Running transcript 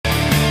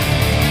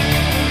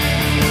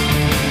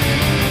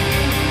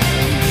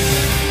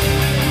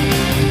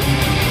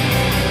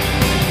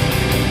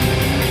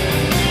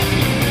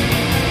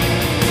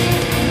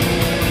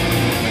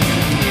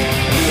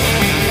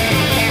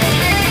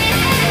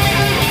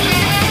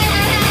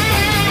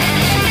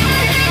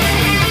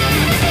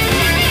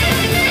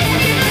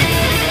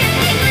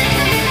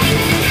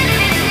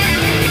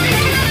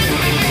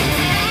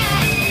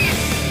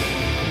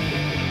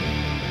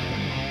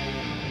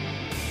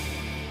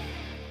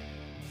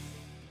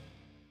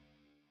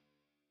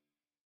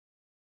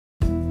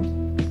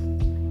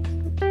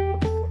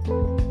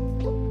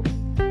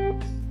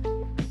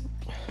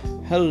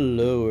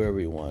Hello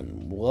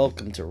everyone,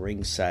 welcome to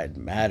Ringside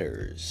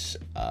Matters.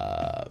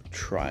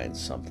 Trying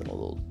something a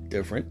little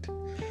different.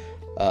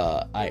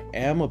 I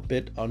am a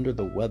bit under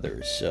the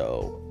weather,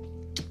 so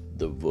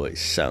the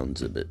voice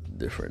sounds a bit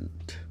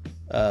different.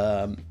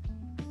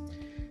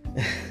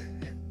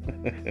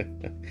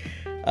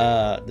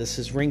 This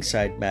is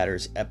Ringside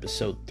Matters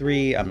episode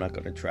 3. I'm not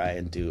going to try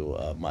and do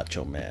a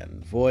Macho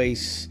Man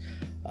voice.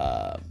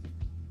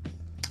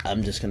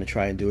 I'm just going to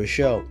try and do a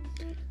show.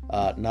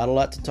 Not a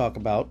lot to talk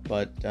about,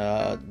 but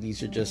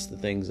these are just the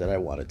things that I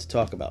wanted to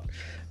talk about.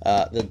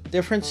 The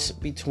difference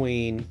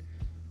between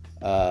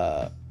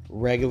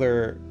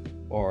regular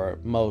or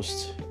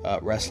most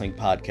wrestling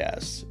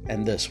podcasts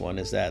and this one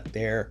is that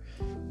they're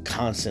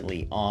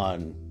constantly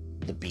on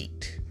the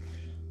beat.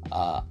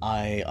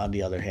 I, on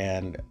the other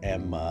hand,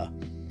 am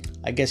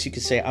I guess you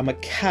could say I'm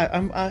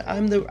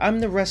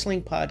the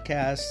wrestling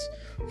podcast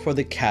for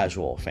the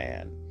casual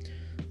fan.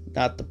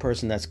 Not the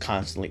person that's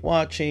constantly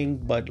watching,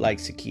 but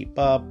likes to keep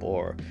up,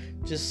 or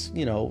just,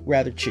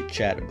 rather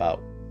chit-chat about,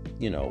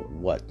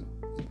 what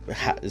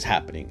is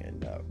happening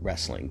in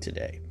wrestling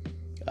today,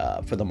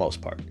 for the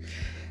most part.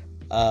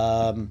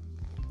 I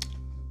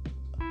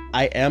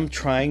am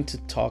trying to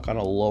talk on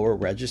a lower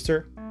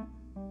register,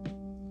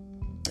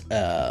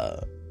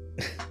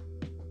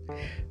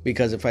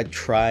 because if I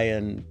try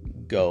and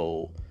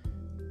go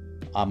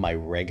on my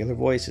regular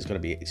voice, it's going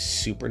to be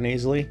super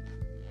nasally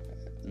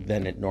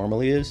than it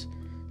normally is.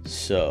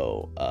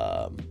 So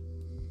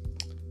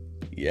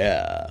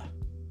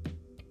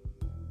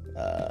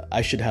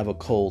I should have a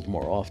cold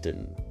more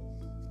often,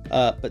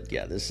 but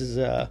yeah, this is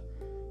a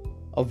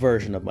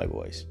version of my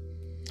voice.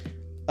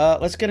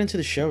 Let's get into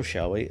the show,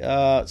 shall we?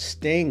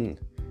 Sting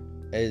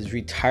is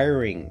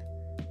retiring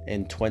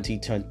in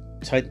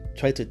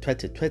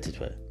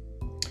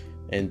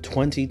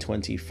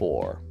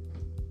 2024.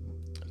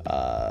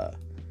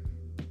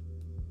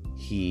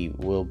 He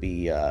will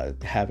be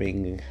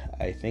having,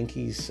 I think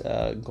he's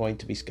going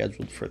to be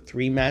scheduled for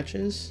 3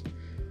 matches,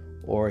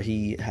 or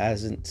he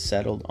hasn't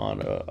settled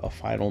on a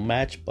final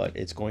match, but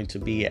it's going to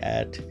be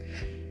at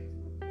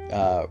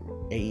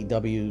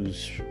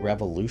AEW's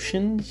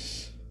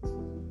Revolutions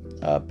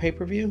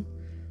pay-per-view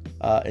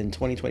in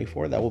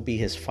 2024. That will be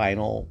his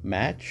final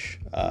match.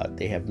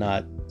 They have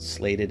not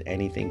slated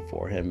anything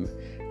for him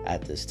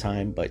at this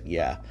time, but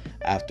yeah,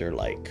 after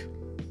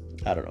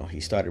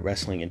he started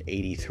wrestling in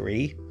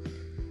 83.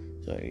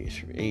 So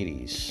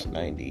 80s,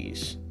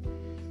 90s,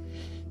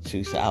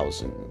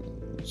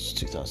 2000s,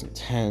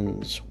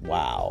 2010s.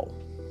 Wow.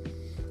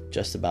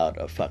 Just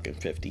about a fucking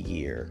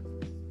 50-year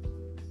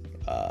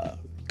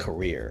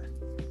career.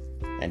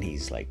 And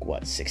he's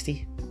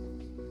 60?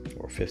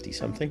 Or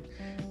 50-something?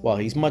 Well,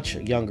 he's much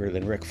younger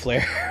than Ric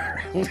Flair.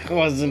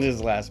 Wasn't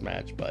his last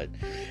match, but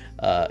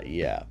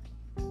yeah.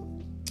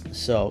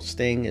 So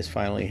Sting is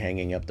finally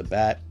hanging up the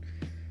bat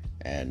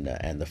and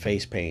the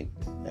face paint,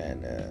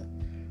 and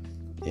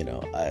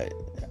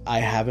I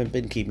haven't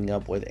been keeping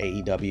up with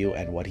AEW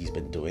and what he's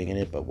been doing in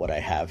it, but what I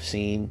have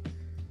seen,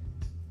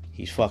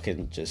 he's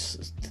fucking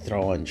just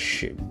throwing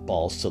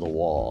balls to the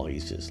wall.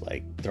 He's just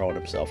throwing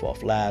himself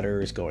off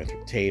ladders, going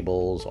through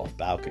tables, off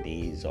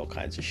balconies, all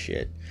kinds of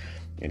shit.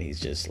 And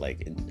he's just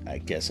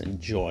I guess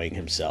enjoying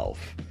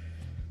himself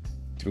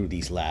through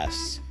these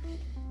last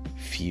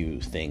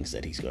few things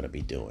that he's going to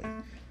be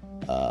doing.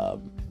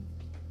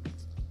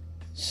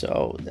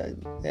 So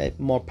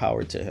more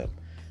power to him.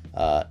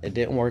 It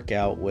didn't work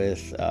out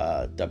with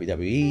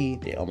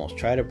WWE. They almost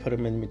tried to put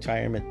him in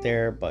retirement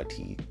there, but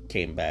he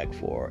came back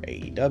for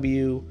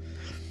AEW.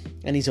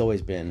 And he's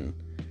always been...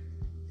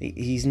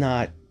 He's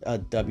not a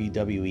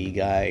WWE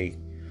guy.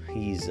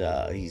 He's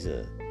always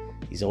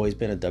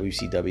been a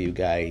WCW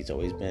guy. He's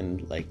always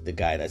been the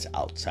guy that's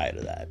outside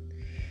of that.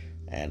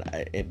 And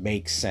it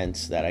makes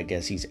sense that I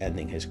guess he's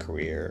ending his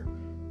career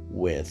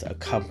with a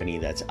company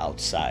that's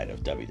outside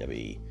of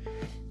WWE.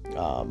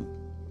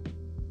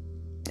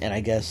 And I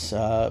guess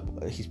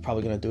he's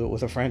probably going to do it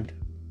with a friend.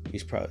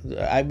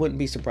 I wouldn't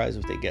be surprised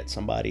if they get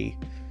somebody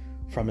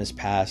from his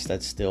past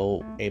that's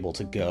still able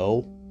to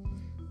go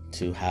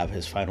to have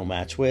his final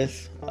match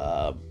with.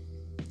 I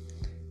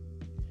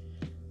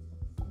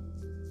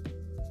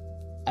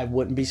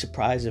wouldn't be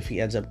surprised if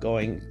he ends up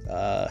going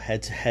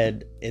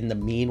head-to-head in the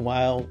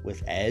meanwhile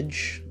with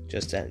Edge,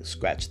 just to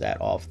scratch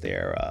that off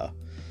their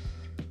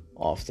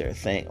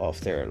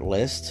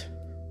list.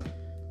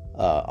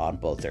 On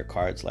both their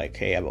cards,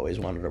 hey, I've always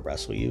wanted to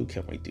wrestle you,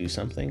 can we do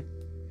something?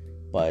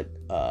 But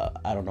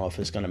I don't know if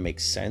it's going to make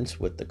sense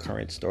with the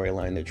current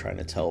storyline they're trying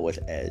to tell with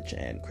Edge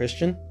and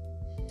Christian,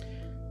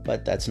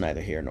 but that's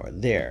neither here nor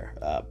there.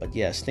 But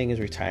yeah, Sting is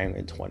retiring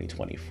in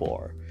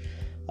 2024.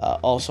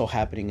 Also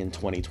happening in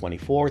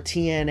 2024,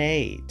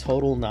 TNA,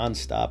 Total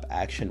Nonstop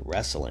Action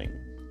Wrestling,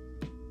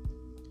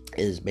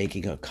 is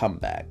making a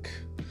comeback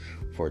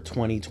for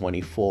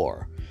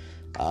 2024.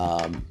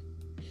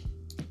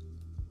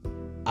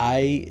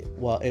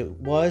 It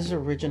was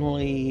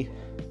originally,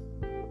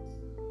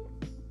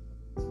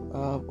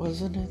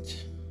 wasn't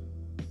it?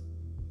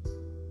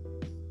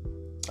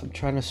 I'm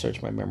trying to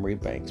search my memory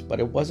banks, but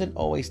it wasn't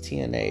always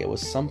TNA. It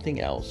was something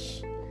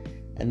else.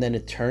 And then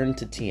it turned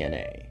to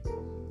TNA.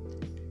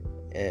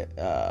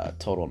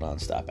 Total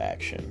Nonstop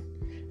Action.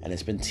 And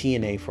it's been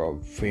TNA for a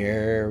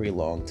very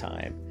long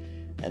time.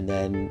 And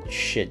then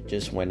shit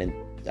just went in.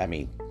 I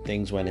mean,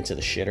 things went into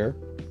the shitter.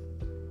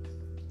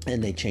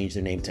 And they changed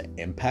their name to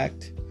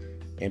Impact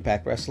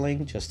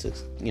Wrestling, just to,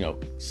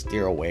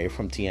 steer away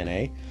from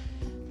TNA.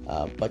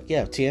 But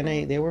yeah,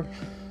 TNA, they were...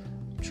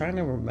 I'm trying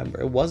to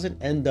remember. It wasn't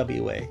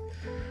NWA.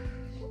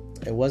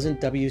 It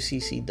wasn't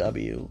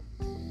WCCW.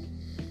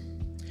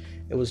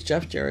 It was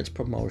Jeff Jarrett's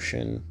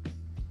promotion.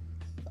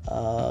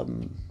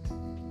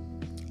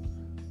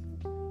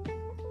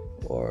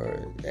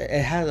 Or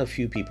it had a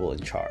few people in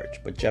charge,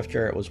 but Jeff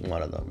Jarrett was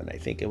one of them, and I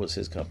think it was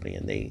his company.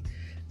 And they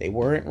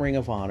weren't Ring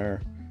of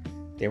Honor.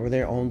 They were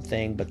their own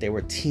thing, but they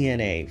were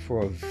TNA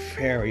for a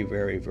very,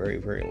 very, very,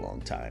 very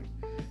long time.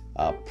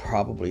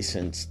 Probably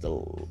since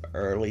the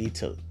early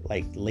to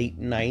late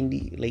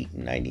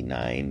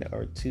 99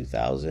 or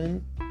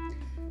 2000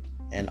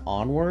 and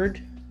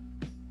onward.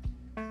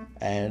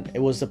 And it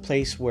was the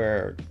place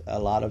where a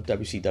lot of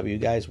WCW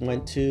guys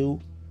went to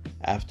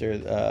after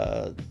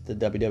the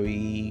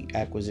WWE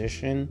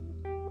acquisition,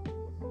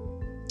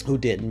 who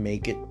didn't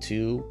make it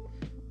to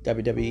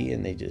WWE,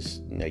 and they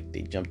just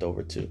they jumped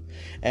over to,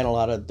 and a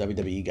lot of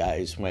WWE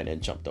guys went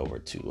and jumped over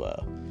to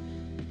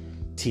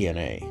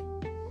TNA.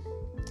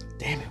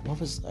 Damn it, what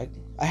was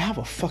I have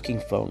a fucking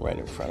phone right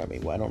in front of me.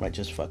 Why don't I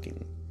just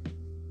fucking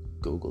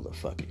Google the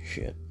fucking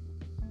shit?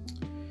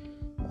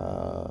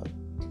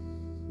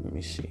 Let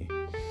me see.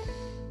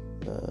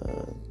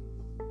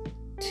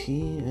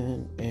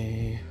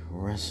 TNA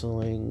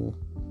Wrestling.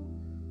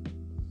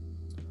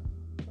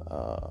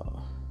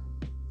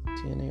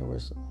 TNA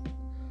Wrestling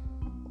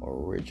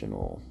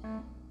Original.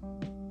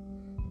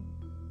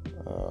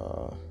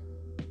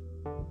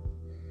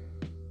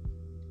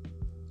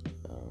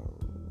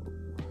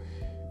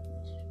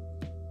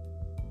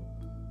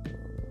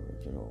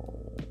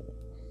 Original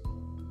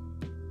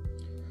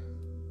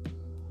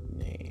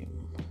name.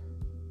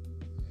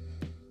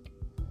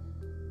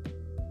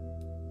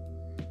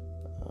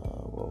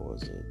 What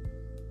was it?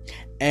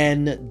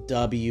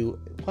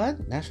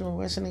 What? National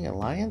Wrestling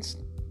Alliance?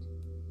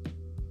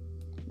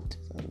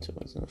 2002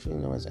 was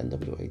officially known as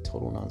NWA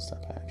Total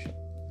Nonstop Action.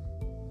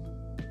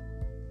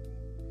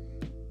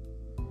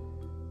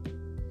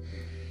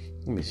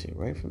 Let me see,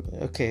 right from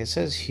there. Okay, it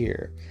says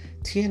here,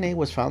 TNA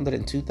was founded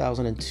in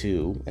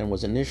 2002 and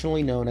was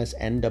initially known as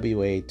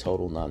NWA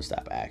Total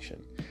Nonstop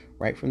Action.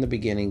 Right from the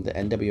beginning, the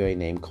NWA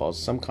name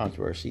caused some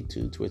controversy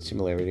due to its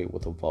similarity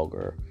with a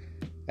vulgar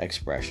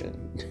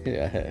expression.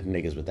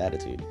 Niggas with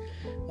attitude.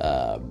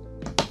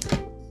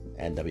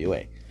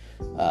 NWA.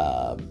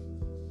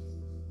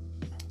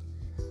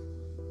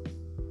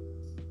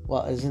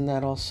 Well, isn't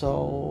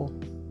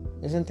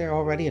there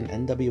already an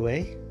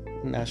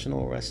NWA,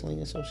 National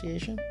Wrestling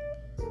Association?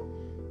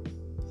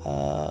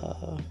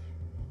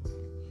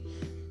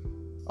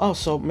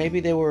 So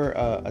maybe they were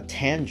a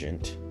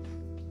tangent.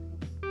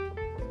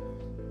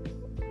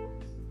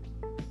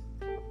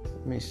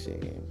 Let me see.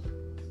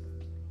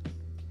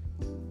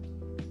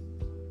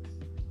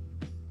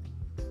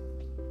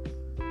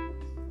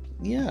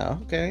 Yeah,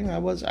 okay, I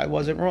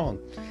wasn't wrong.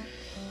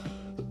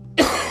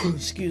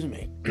 Excuse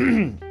me.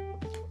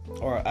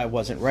 Or I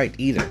wasn't right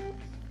either.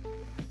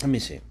 Let me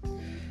see.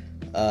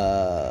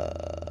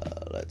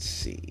 Let's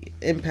see.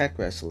 Impact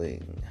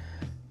Wrestling,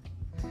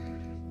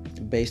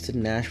 based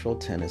in Nashville,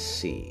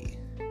 Tennessee,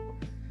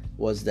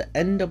 was the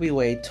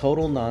NWA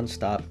Total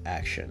Nonstop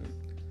Action,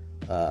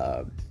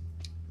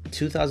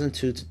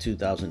 2002 to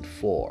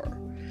 2004.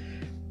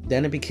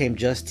 Then it became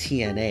just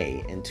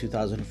TNA in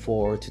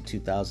 2004 to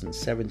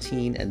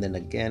 2017, and then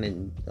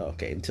again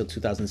until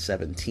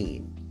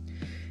 2017.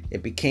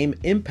 It became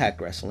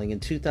Impact Wrestling in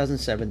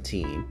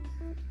 2017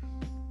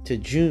 to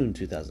June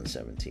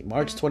 2017.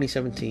 March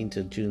 2017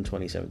 to June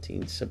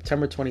 2017.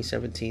 September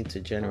 2017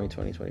 to January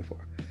 2024.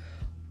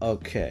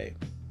 Okay.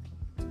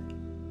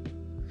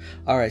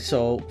 Alright,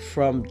 so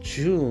from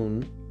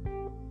June...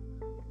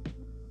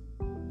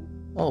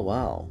 Oh,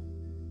 wow.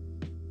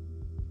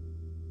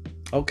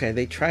 Okay,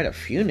 they tried a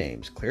few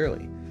names,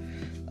 clearly.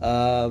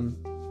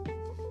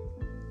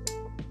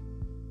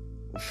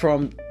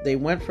 They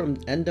went from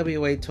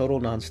NWA Total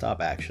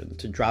Nonstop Action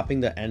to dropping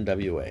the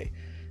NWA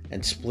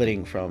and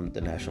splitting from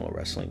the National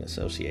Wrestling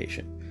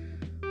Association.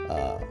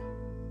 Let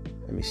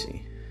me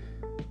see.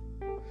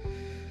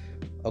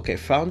 Okay,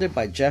 founded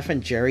by Jeff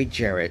and Jerry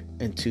Jarrett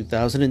in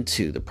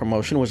 2002, the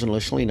promotion was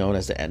initially known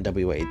as the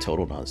NWA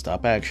Total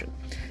Nonstop Action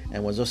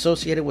and was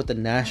associated with the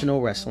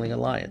National Wrestling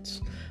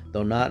Alliance.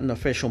 Though not an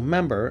official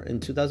member, in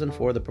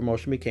 2004 the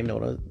promotion became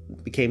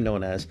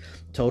known as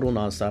Total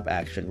Nonstop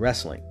Action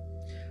Wrestling.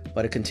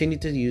 But it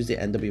continued to use the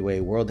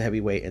NWA World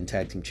Heavyweight and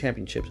Tag Team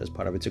Championships as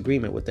part of its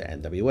agreement with the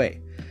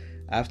NWA.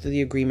 After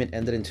the agreement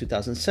ended in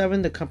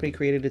 2007, the company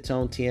created its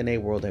own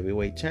TNA World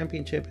Heavyweight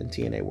Championship and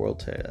TNA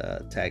World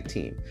Tag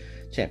Team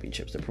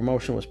Championships. The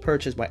promotion was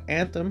purchased by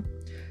Anthem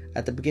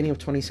at the beginning of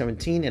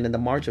 2017, and in the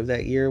March of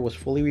that year was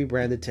fully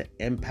rebranded to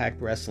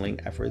Impact Wrestling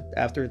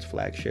after its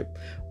flagship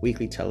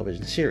weekly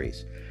television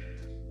series.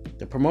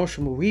 The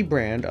promotion will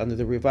rebrand under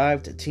the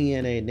revived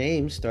TNA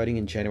name starting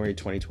in January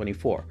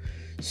 2024.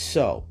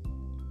 So,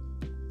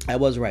 I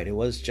was right. It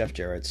was Jeff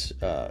Jarrett's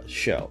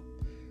show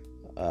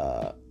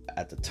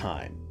at the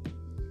time.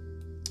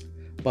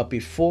 But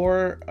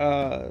before,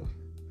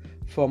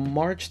 from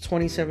March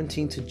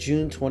 2017 to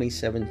June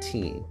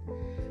 2017,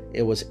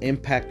 it was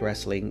Impact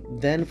Wrestling.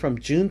 Then from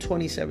June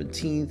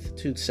 2017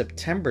 to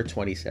September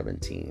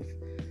 2017,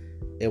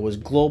 it was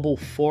Global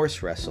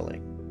Force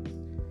Wrestling.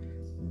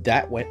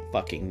 That went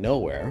fucking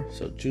nowhere.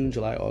 So June,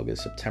 July,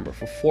 August, September.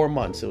 For 4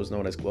 months, it was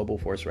known as Global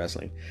Force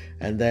Wrestling.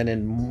 And then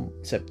in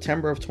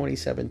September of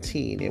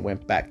 2017, it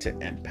went back to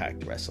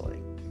Impact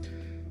Wrestling.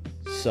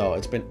 So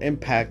it's been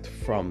Impact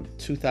from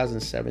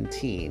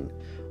 2017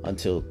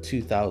 until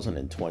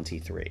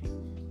 2023.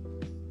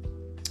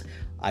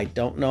 I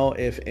don't know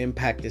if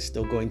Impact is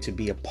still going to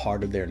be a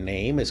part of their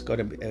name. I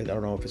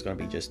don't know if it's going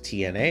to be just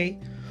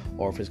TNA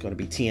or if it's going to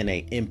be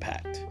TNA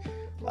Impact.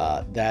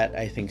 That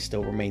I think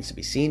still remains to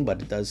be seen,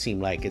 but it does seem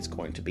like it's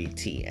going to be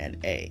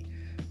TNA,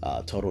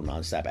 Total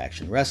Nonstop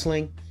Action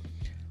Wrestling.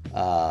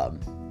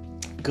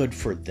 Good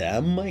for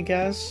them, I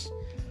guess.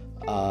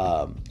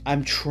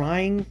 I'm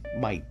trying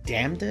my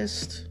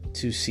damnedest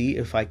to see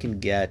if I can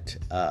get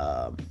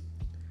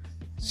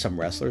some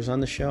wrestlers on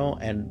the show,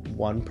 and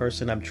one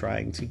person I'm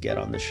trying to get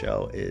on the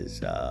show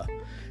is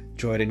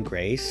Jordynne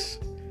Grace.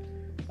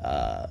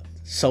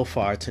 So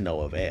far to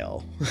no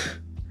avail.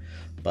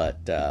 But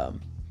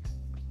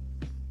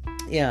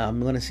yeah, I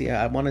want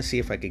to see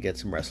if I could get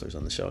some wrestlers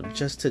on the show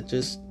just to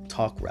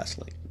talk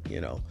wrestling. You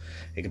know,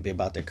 it could be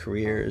about their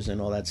careers and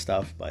all that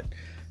stuff, but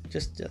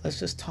let's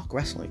just talk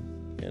wrestling.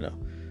 You know,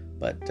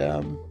 but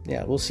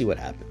yeah, we'll see what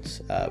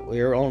happens.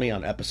 We're only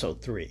on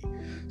episode 3,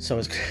 so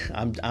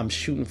I'm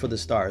shooting for the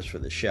stars for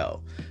the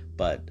show,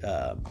 but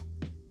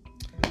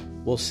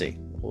we'll see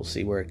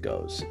where it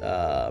goes.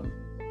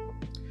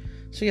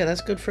 So yeah,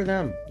 that's good for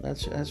them.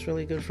 That's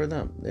really good for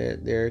them.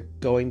 They're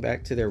going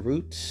back to their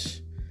roots.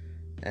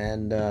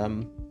 And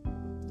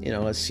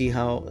let's see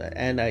how.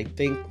 And I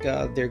think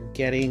they're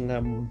getting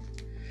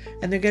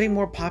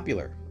more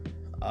popular.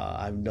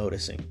 I'm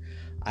noticing.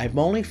 I'm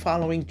only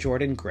following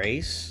Jordynne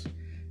Grace,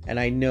 and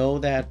I know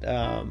that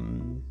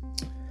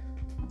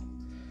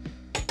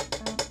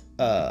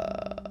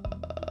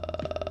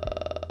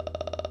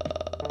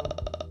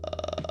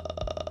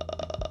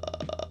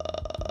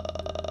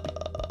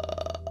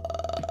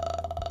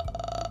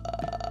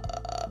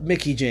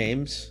Mickie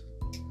James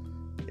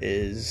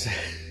is.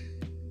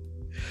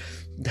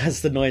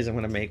 That's the noise I'm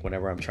going to make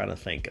whenever I'm trying to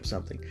think of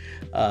something.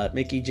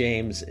 Mickie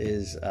James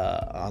is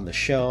on the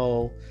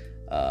show.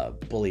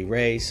 Bully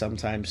Ray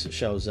sometimes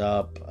shows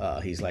up.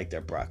 He's like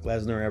their Brock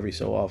Lesnar every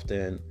so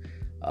often.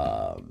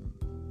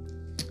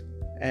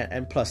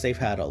 And plus, they've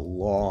had a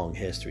long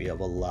history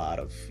of a lot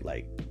of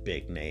like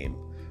big name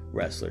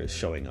wrestlers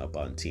showing up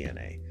on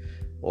TNA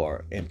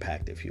or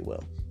Impact, if you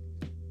will.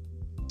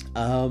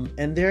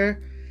 And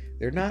they're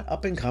not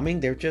up and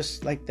coming. They're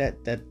just like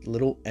that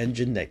little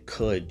engine that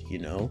could, you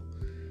know.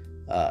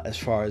 As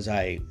far as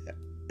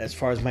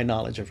my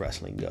knowledge of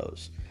wrestling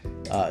goes,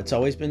 it's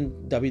always been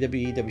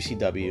WWE,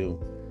 WCW,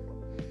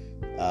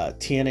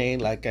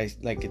 TNA. Like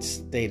it's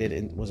stated,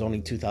 it was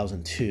only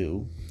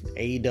 2002.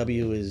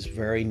 AEW is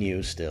very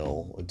new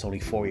still. It's only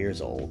 4 years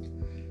old.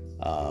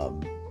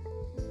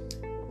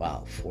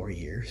 Wow, 4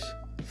 years.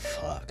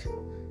 Fuck,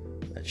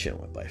 that shit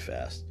went by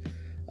fast.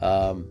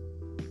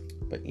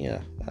 But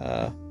yeah.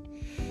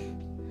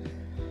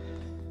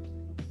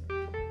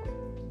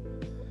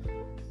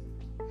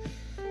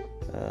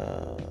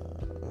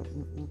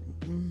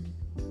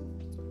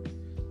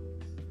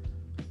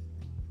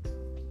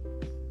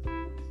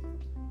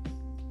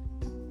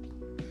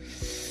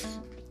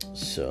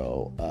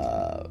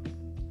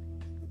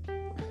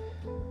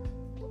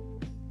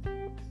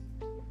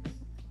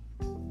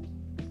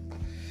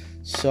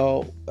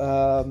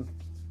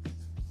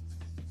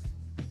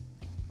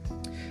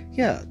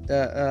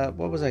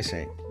 What was I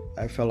saying?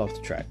 I fell off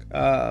the track.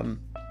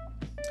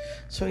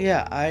 So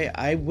yeah,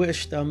 I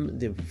wish them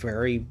the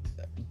very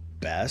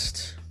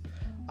best.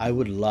 I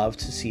would love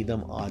to see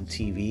them on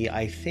TV.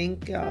 I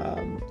think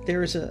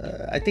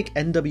I think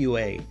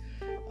NWA,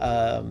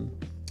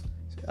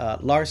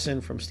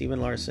 Larson from Steven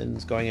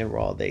Larson's Going in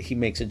Raw. He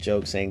makes a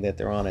joke saying that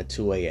they're on at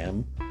 2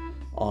 a.m.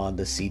 on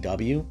the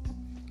CW.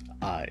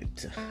 I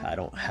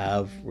don't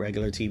have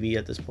regular TV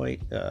at this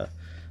point,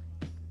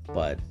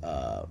 but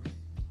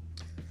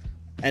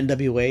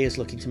NWA is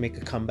looking to make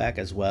a comeback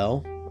as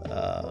well.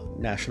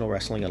 National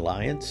Wrestling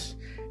Alliance.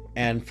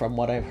 And from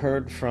what I've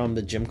heard from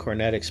the Jim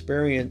Cornette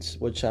Experience,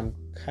 which I'm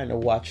kind of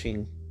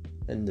watching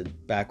in the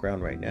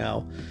background right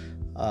now,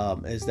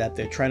 is that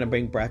they're trying to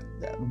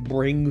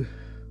bring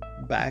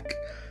back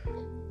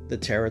the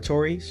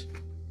territories,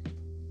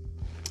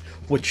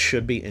 which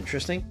should be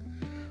interesting.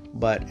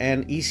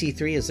 And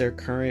EC3 is their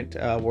current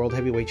World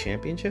Heavyweight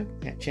champion,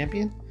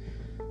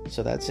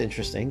 so that's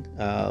interesting.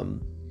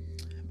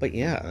 But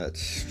yeah,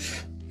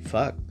 that's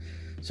fuck.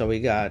 So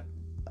we got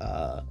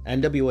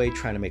NWA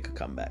trying to make a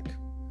comeback,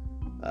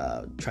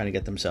 trying to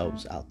get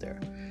themselves out there.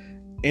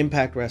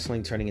 Impact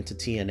Wrestling turning into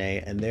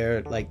TNA, and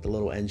they're like the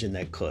little engine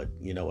that could,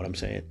 you know what I'm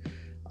saying?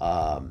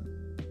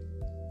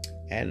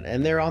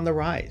 And they're on the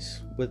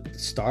rise with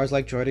stars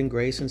like Jordan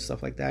Grace and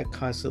stuff like that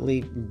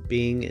constantly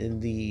being in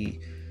the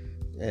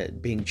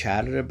being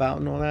chatted about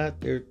and all that.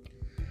 They're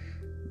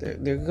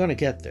gonna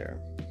get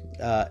there.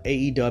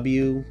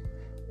 AEW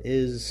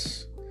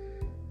is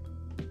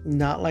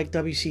not like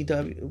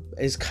WCW,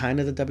 is kind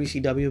of the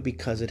WCW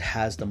because it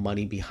has the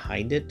money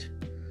behind it,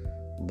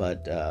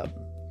 but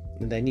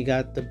then you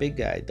got the big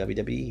guy,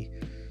 WWE.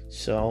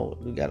 So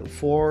we got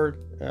 4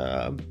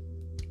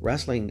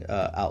 wrestling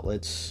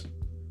outlets.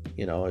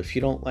 You know, if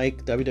you don't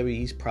like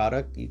WWE's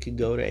product, you can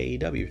go to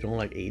AEW. If you don't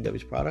like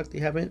AEW's product, you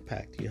have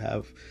Impact.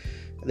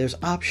 There's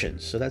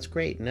options, so that's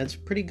great, and that's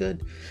pretty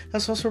good.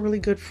 That's also really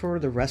good for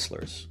the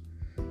wrestlers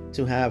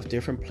to have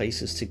different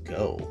places to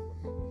go.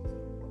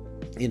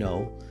 You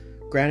know,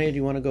 granted,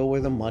 you want to go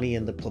where the money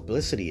and the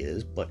publicity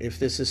is, but if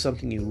this is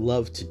something you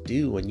love to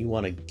do and you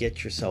want to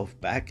get yourself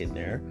back in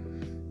there,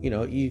 you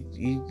know, you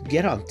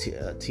get on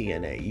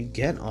TNA, you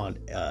get on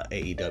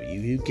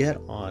AEW, you get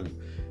on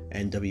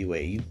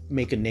NWA, you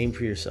make a name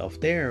for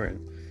yourself there,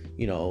 and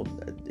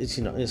it's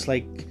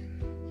like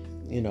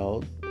you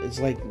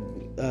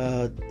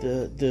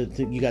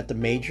got the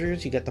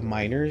majors, you got the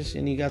minors,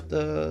 and you got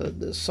the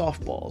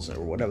softballs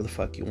or whatever the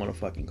fuck you want to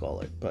fucking call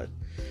it. But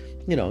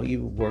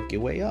you work your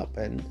way up,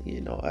 and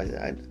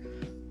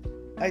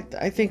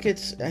I think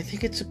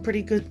it's a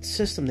pretty good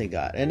system they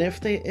got. And if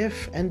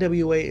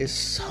NWA is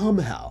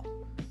somehow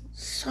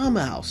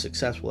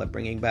successful at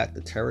bringing back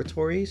the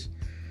territories,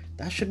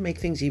 that should make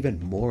things even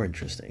more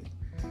interesting.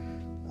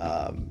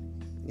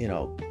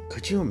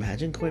 Could you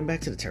imagine going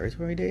back to the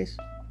territory days?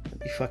 That'd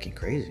be fucking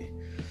crazy.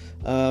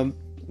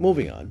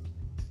 Moving on.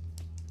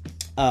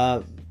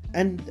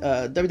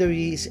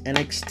 WWE's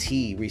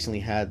NXT recently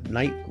had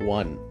night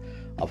 1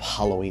 of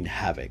Halloween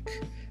Havoc,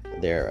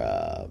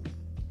 their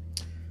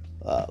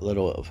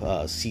little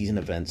season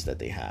events that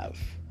they have.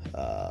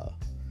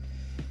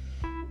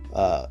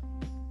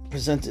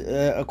 Presented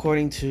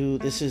according to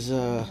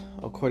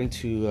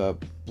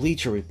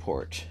Bleacher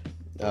Report.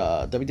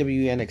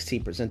 WWE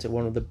NXT presented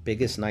one of the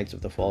biggest nights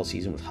of the fall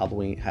season with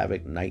Halloween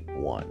Havoc Night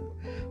 1,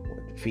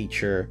 which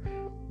feature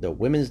the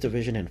women's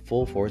division in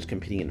full force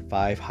competing in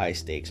 5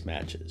 high-stakes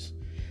matches.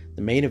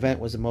 The main event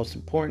was the most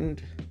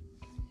important.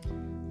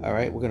 All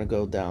right, we're going to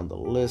go down the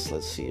list.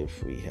 Let's see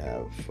if we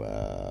have...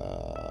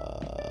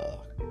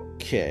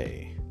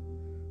 Okay.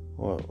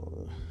 Well,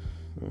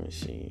 let me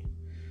see.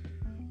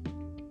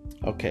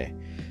 Okay.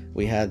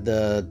 We had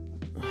the...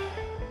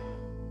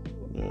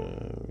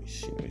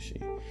 Let me see.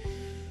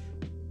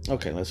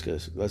 Okay, let's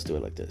do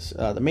it like this.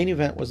 The main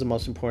event was the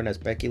most important as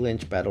Becky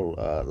Lynch battled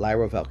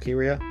Lyra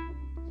Valkyria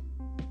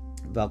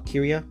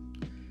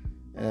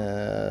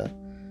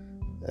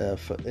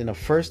in a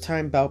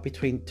first-time bout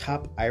between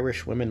top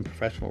Irish women in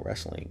professional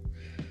wrestling.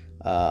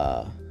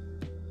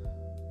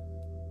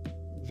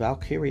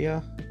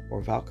 Valkyria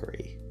or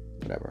Valkyrie,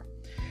 whatever.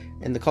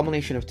 In the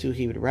culmination of 2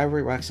 heated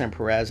rivalry, Roxanne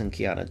Perez and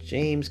Kiana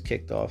James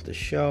kicked off the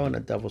show in a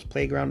Devil's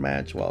Playground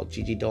match, while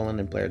Gigi Dolan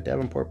and Blair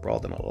Davenport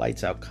brawled in a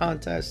lights-out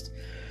contest.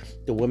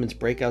 The women's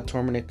breakout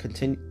tournament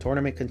continued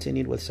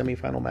with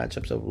semifinal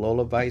matchups of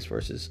Lola Vice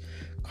versus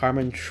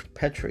Carmen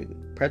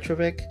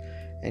Petrovic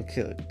and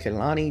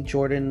Kelani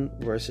Jordan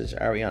versus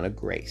Ariana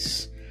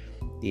Grace.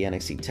 The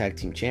NXT Tag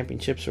Team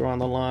Championships are on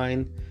the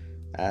line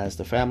as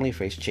the family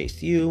faced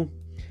Chase U,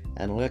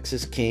 and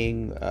Lexis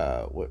King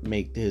would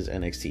make his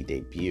NXT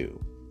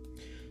debut.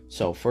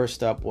 So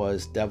first up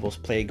was Devil's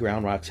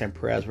Playground, Roxanne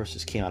Perez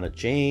versus Kiana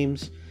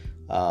James.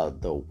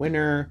 The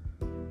winner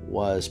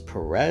was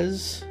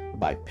Perez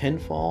by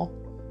pinfall.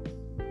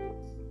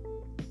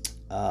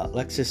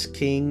 Lexis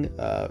King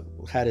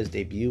had his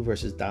debut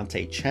versus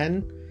Dante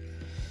Chen.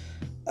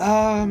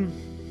 Well,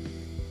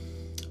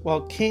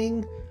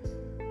 King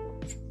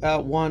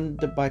won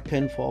by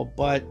pinfall,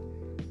 but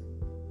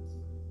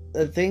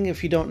the thing,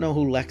 if you don't know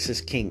who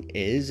Lexis King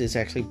is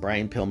actually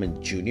Brian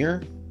Pillman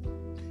Jr.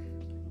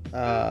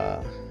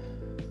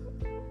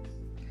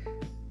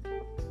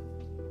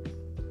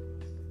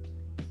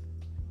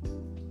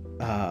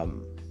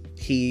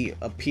 He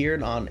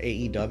appeared on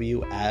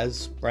AEW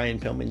as Brian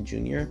Pillman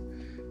Jr.,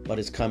 but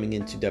is coming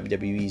into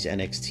WWE's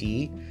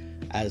NXT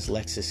as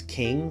Lexis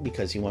King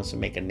because he wants to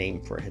make a name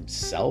for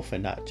himself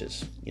and not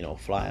just,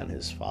 fly on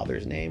his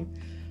father's name.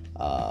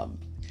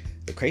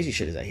 The crazy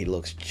shit is that he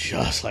looks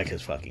just like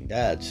his fucking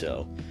dad,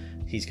 so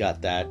he's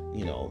got that,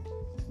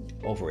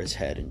 over his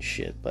head and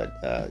shit. But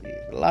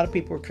a lot of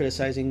people were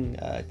criticizing,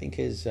 I think,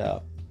 his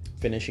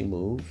finishing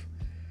move,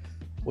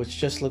 which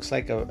just looks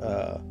like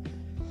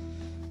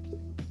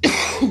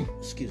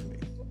excuse me.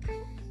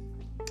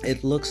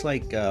 It looks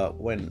like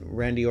when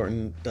Randy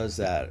Orton does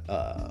that,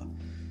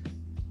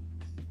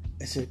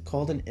 is it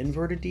called an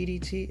inverted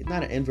DDT?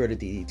 Not an inverted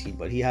DDT,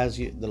 but he has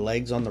the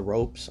legs on the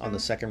ropes, on the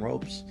second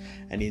ropes,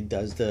 and he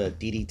does the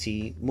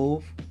DDT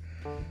move.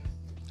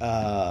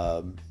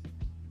 But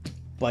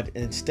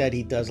instead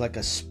he does like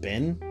a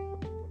spin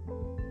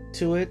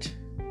to it,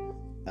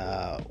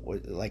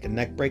 like a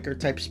neck breaker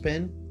type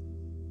spin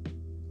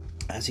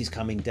as he's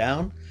coming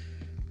down.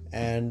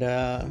 And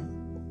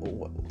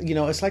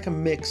it's like a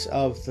mix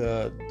of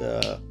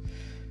the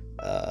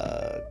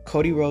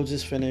Cody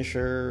Rhodes'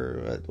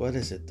 finisher. What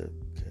is it? The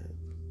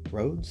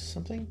Rhodes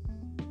something?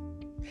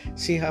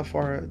 See how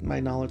far my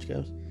knowledge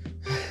goes?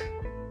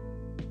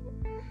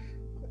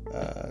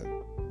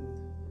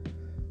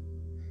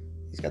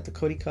 He's got the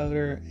Cody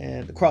Cutter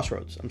and the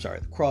Crossroads. I'm sorry,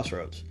 the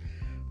Crossroads.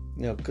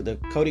 The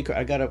Cody.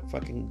 I gotta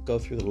fucking go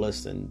through the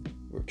list and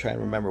try and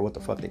remember what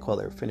the fuck they call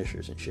their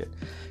finishers and shit.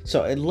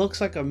 So it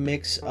looks like a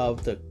mix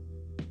of the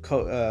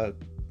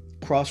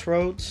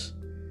Crossroads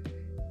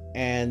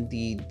and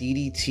the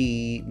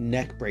DDT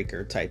neck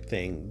breaker type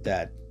thing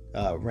that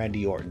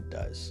Randy Orton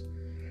does.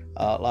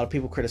 A lot of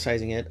people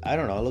criticizing it. I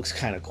don't know. It looks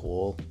kind of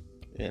cool.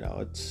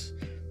 It's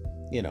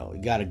you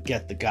got to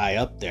get the guy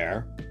up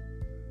there.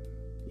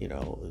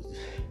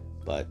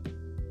 But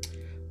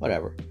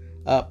whatever.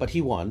 But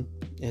he won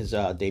his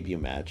debut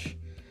match.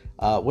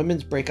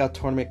 Women's breakout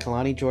tournament: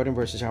 Kalani Jordan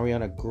versus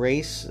Ariana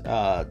Grace.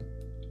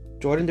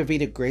 Jordan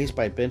defeated Grace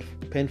by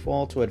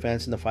pinfall to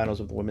advance in the finals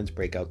of the women's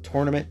breakout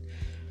tournament.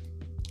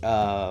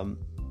 The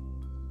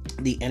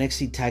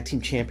NXT Tag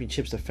Team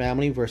Championships: The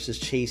Family versus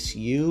Chase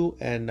U,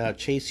 and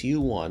Chase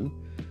U won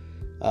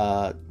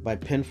by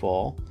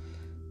pinfall.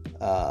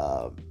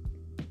 I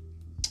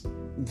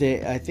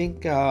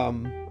think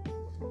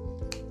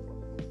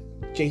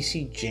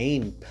JC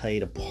Jane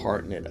played a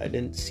part in it. I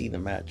didn't see the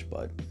match,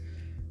 but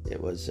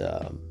it was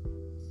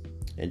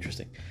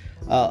interesting.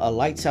 A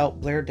lights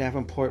out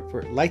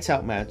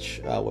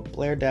match with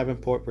Blair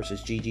Davenport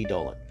versus Gigi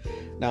Dolan.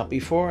 Now,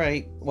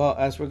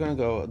 as we're gonna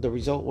go, the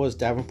result was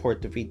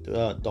Davenport defeat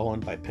Dolan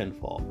by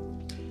pinfall.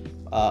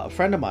 A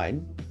friend of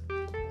mine,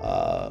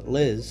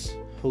 Liz,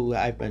 who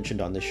I've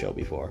mentioned on this show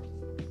before,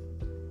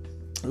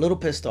 a little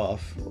pissed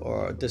off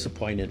or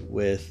disappointed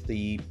with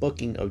the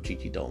booking of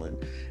Gigi Dolan.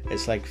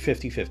 It's like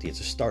 50-50. It's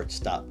a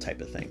start-stop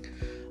type of thing.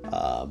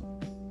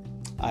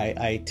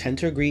 I tend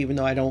to agree, even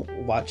though I don't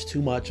watch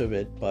too much of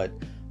it, but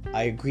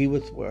I agree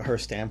with her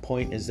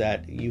standpoint is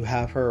that you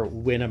have her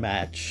win a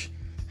match,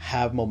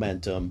 have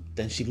momentum,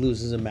 then she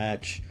loses a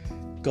match,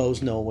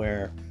 goes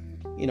nowhere.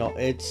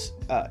 It's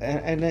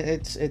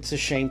it's a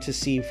shame to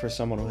see for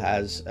someone who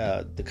has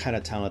the kind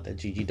of talent that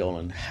Gigi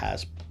Dolan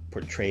has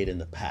portrayed in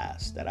the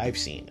past that I've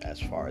seen, as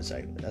far as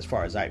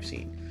I've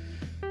seen.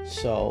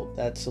 So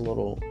that's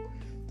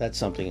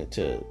something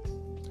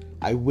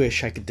I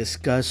wish I could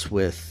discuss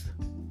with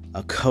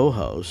a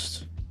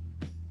co-host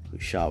who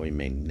shall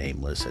remain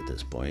nameless at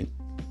this point.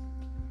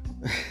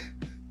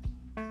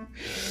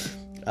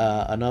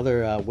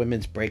 Another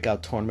women's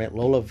breakout tournament: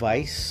 Lola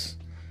Vice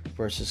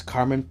versus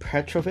Carmen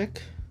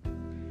Petrovic,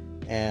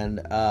 and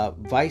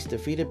Vice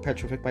defeated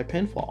Petrovic by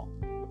pinfall.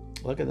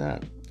 Look at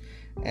that.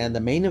 And the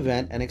main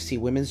event, NXT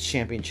Women's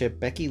Championship: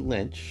 Becky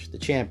Lynch, the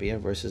champion,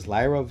 versus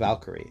Lyra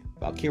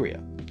Valkyria.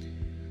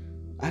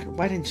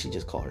 Why didn't she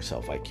just call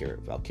herself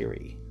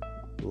Valkyrie?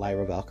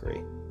 Lyra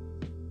Valkyrie.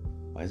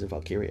 Why is it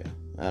Valkyria?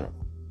 I don't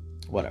know.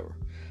 Whatever.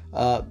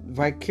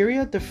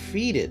 Valkyria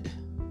defeated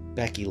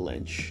Becky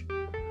Lynch,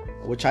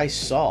 which I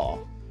saw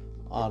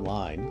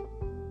online,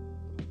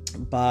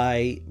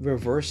 by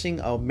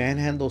reversing a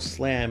manhandle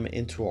slam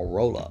into a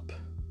roll-up.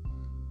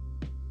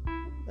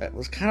 It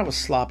was kind of a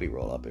sloppy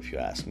roll-up, if you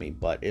ask me,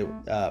 but it,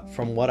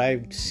 from what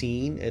I've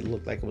seen, it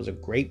looked like it was a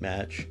great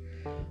match.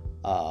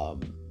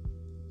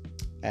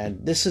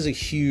 And this is a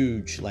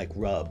huge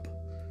rub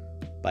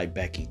by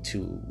Becky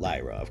to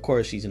Lyra. Of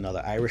course, she's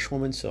another Irish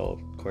woman, so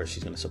of course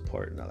she's going to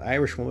support another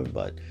Irish woman,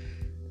 but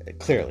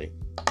clearly.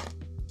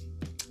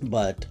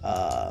 But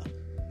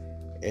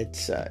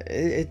that's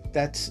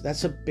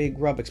a big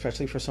rub,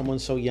 especially for someone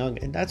so young,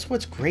 and that's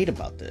what's great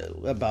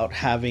about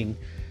having,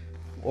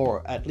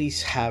 or at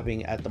least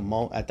having at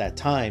that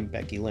time,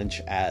 Becky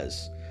Lynch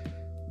as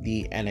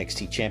the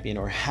NXT champion,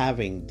 or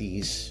having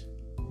these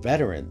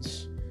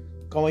veterans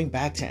going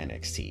back to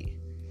NXT.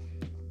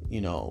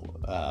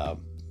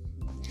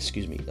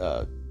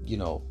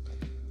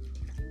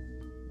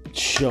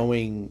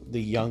 Showing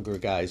the younger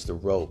guys the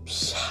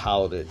ropes,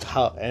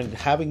 and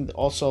having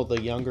also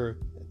the younger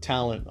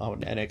talent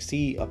on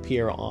NXT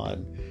appear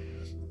on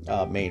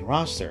main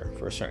roster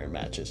for certain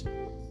matches.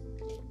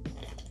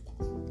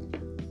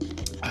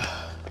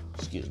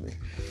 Excuse me.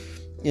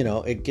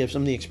 It gives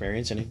them the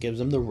experience, and it gives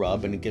them the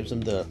rub, and it gives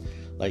them the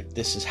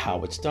this is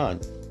how it's done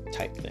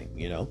type thing,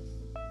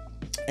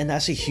 and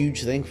that's a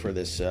huge thing for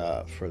this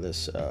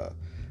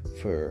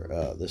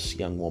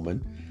young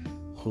woman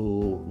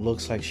who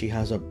looks like she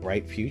has a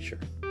bright future,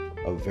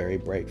 a very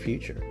bright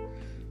future.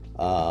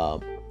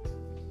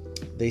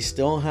 They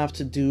still have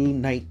to do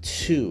night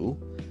 2,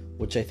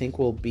 which I think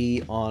will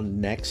be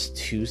on next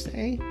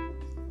Tuesday,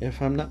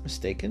 if I'm not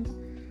mistaken.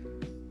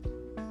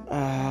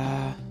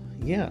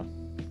 Yeah,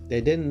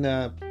 they didn't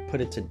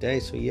put it today,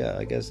 so yeah,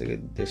 I guess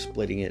they're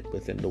splitting it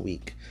within the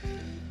week.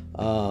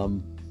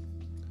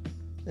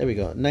 There we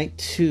go. Night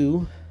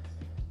 2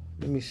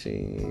 Let me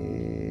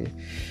see.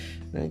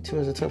 Night 2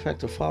 is a tough act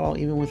to follow,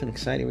 even with an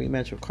exciting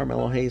rematch of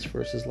Carmelo Hayes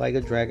versus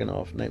Liga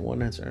Dragunov. Night 1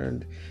 has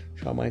earned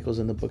Shawn Michaels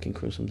and the booking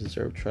crew some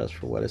deserved trust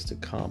for what is to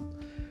come.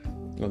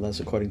 Well,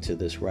 that's according to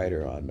this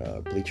writer on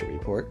Bleacher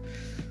Report.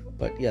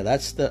 But yeah,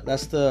 that's the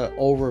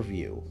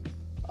overview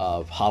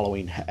of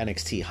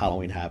NXT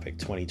Halloween Havoc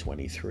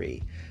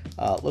 2023.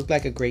 Looked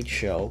like a great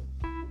show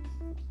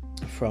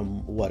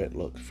from what it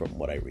looked, from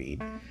what I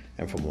read,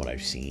 and from what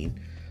I've seen.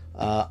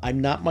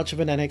 I'm not much of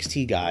an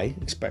NXT guy,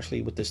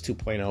 especially with this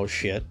 2.0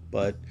 shit,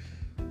 but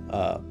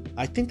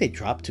I think they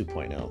dropped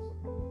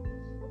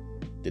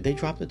 2.0. Did they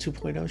drop the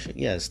 2.0 shit?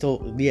 Yeah, it's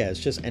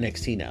just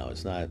NXT now.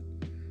 It's not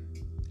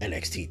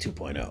NXT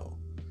 2.0.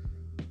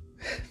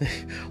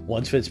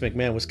 Once Vince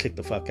McMahon was kicked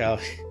the fuck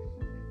out,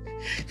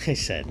 they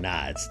said,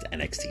 nah, it's the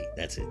NXT.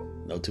 That's it.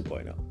 No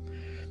 2.0.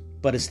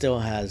 But it still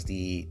has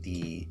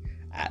the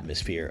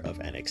atmosphere of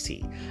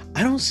NXT.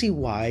 I don't see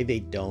why they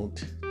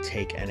don't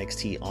take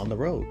NXT on the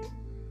road.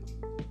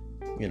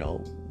 You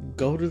know,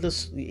 go to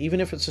this,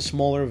 even if it's a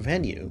smaller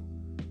venue,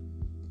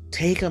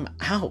 take them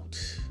out.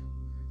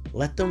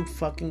 Let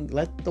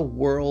the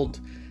world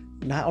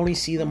not only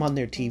see them on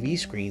their TV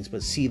screens,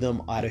 but see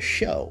them at a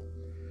show.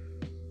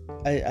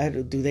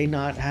 Do they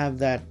not have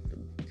that?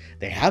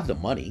 They have the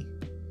money.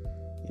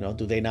 You know,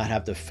 do they not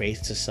have the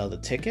faith to sell the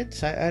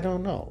tickets? I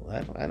don't know.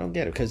 I don't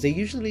get it, because they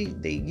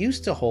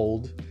used to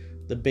hold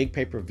the big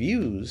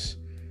pay-per-views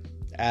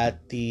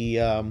at the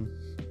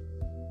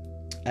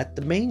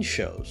main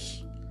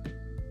shows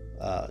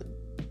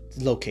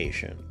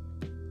location,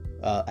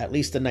 at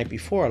least the night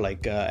before,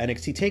 like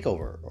NXT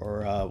Takeover,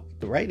 or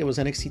right, it was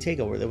NXT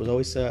Takeover. There was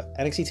always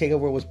NXT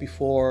Takeover was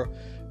before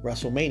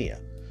WrestleMania,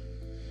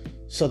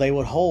 so they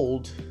would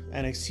hold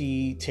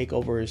NXT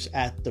takeovers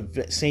at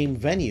the same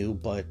venue,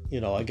 but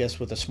I guess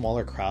with a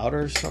smaller crowd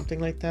or something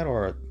like that.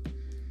 Or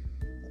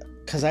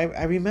because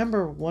I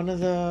remember one of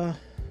the,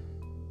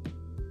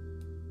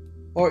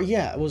 or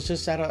yeah, it was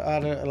just at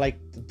a like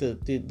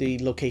the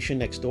location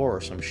next door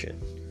or some shit.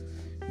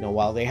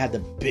 While they had the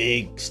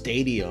big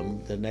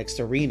stadium, the next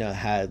arena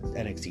had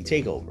NXT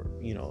Takeover.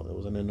 It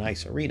was in a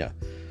nice arena.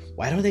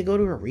 Why don't they go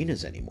to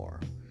arenas anymore?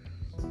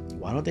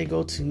 Why don't they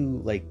go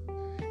to, like,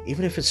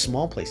 even if it's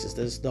small places?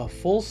 There's the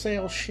Full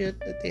Sail shit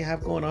that they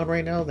have going on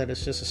right now, that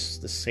it's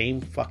just the same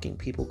fucking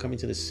people coming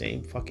to the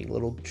same fucking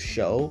little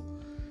show.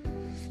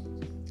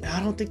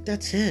 I don't think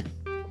that's it.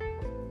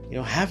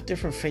 Have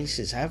different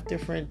faces, have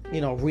different,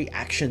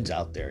 reactions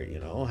out there,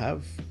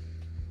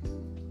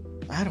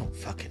 I don't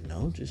fucking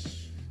know,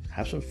 just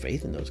have some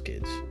faith in those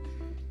kids.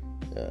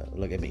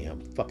 Look at me,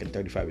 I'm fucking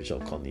 35 years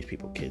old calling these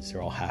people kids.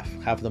 They're all half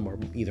of them are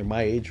either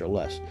my age or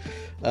less.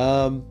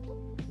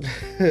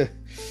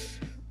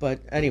 But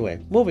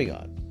anyway, moving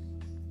on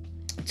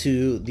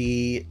to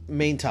the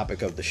main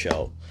topic of the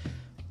show,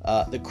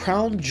 the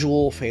Crown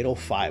Jewel Fatal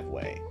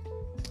 5-Way.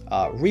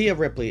 Rhea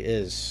Ripley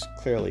is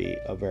clearly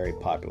a very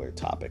popular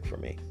topic for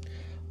me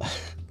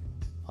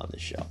on the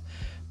show.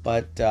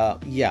 But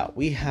yeah,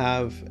 we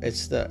have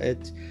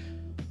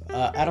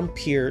Adam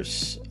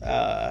Pearce,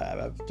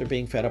 after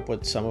being fed up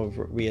with some of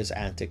Rhea's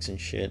antics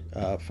and shit,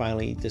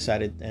 finally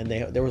decided, and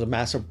there was a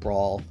massive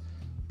brawl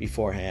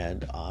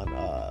beforehand on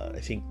I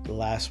think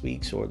last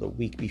week's or the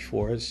week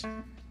before's.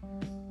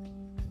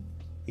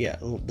 Yeah,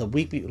 the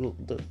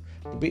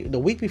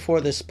week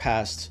before this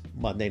past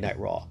Monday Night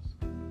Raw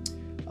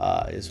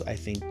is, I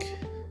think,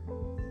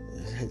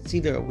 it's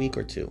either a week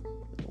or two,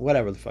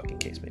 whatever the fucking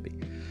case may be.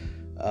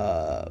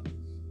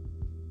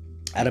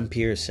 Adam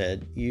Pearce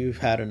said, "You've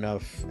had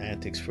enough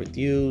antics with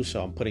you,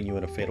 so I'm putting you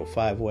in a fatal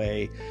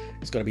 5-way.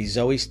 It's going to be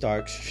Zoe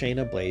Starks,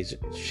 Shayna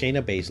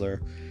Baszler,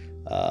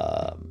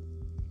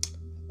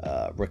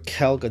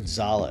 Raquel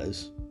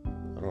Gonzalez." I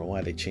don't know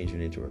why they changed her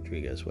name to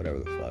Rodriguez, whatever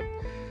the fuck.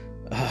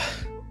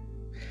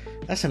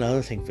 That's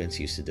another thing Vince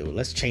used to do.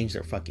 Let's change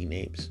their fucking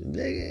names.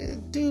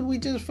 Dude, we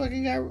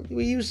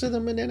used to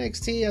them in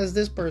NXT as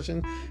this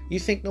person. You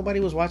think nobody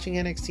was watching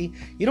NXT?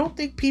 You don't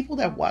think people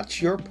that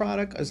watch your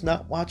product is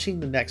not watching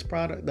the next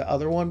product, the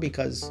other one,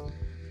 because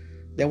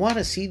they want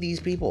to see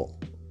these people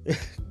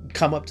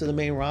come up to the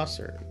main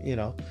roster,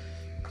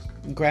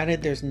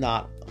 Granted, there's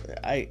not,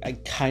 I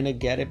kind of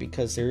get it,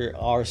 because there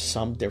are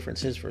some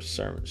differences for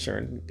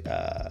certain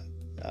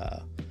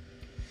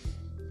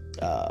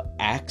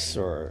acts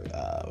or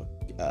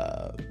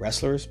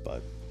wrestlers,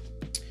 but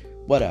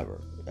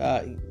whatever.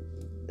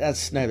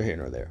 That's neither here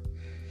nor there.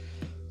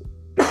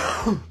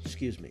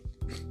 Excuse me.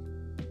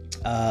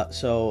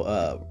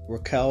 So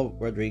Raquel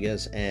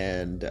Rodriguez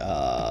and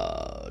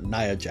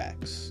Nia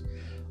Jax,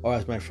 or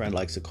as my friend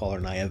likes to call her,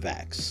 Nia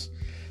Vax.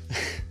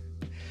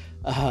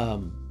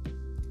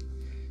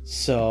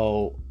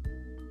 So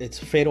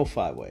it's a fatal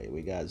 5-way.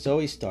 We got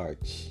Zoe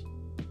Starks.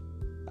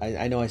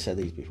 I know I said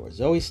these before.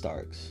 Zoe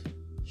Starks,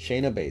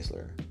 Shayna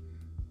Baszler,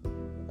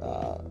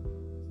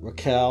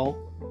 Raquel,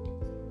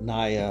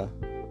 Nia,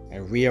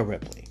 and Rhea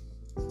Ripley.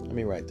 Let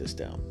me write this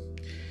down.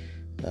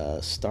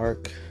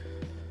 Stark,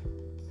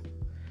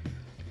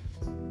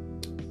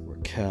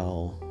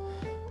 Raquel,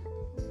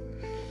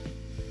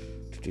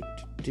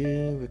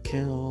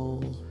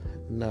 Raquel,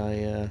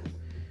 Nia,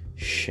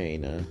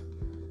 Shayna,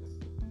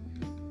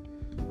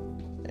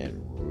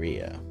 and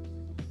Rhea.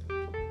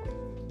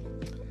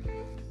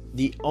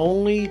 The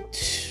only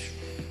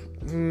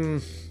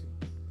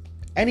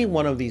any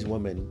one of these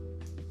women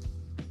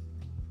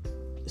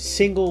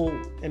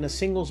in a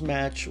singles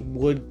match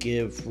would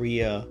give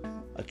Rhea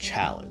a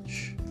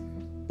challenge,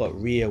 but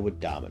Rhea would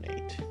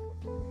dominate.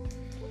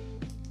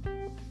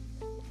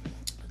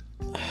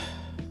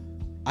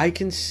 I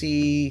can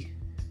see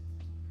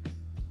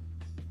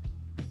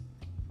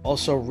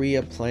also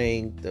Rhea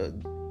playing the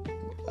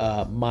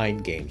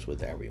mind games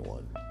with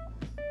everyone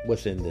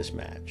within this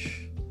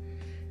match.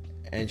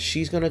 And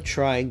she's going to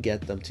try and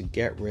get them to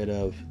get rid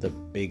of the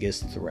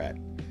biggest threat,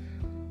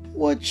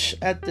 which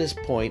at this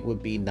point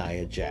would be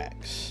Nia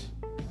Jax,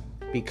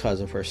 because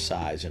of her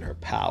size and her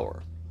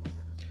power.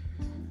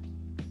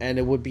 And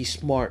it would be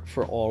smart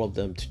for all of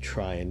them to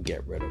try and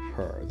get rid of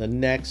her. The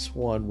next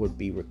one would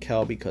be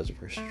Raquel because of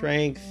her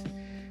strength,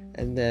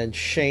 and then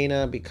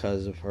Shayna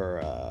because of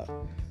her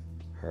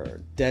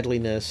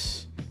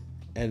deadliness,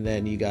 and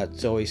then you got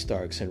Zoe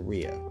Starks and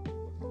Rhea.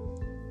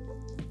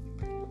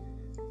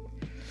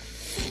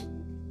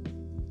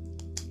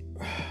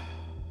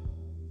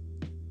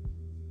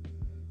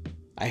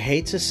 I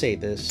hate to say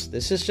this.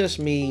 This is just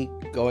me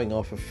going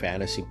off of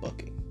fantasy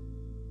booking.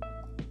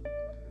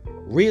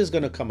 Rhea's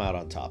going to come out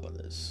on top of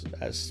this,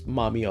 as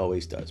Mommy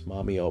always does.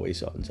 Mommy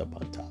always ends up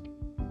on top.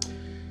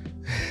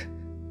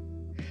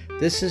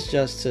 This is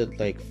just to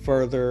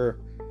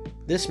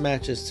this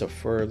match is to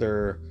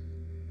further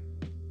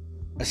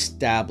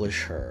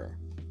establish her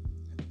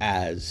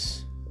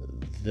as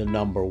the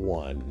number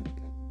one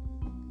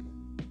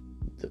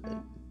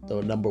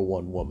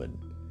woman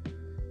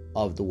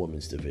of the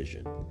women's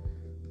division.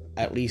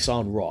 At least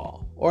on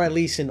Raw, or at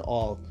least in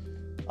all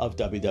of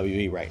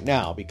WWE right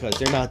now, because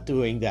they're not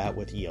doing that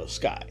with Io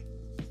Sky.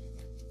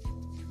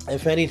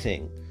 If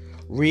anything,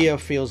 Rhea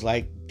feels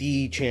like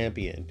the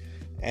champion,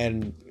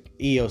 and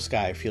Io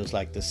Sky feels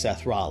like the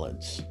Seth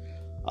Rollins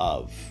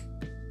of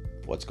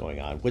what's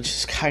going on, which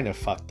is kind of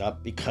fucked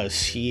up because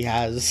she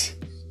has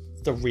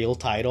the real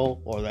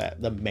title, or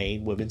the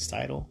main women's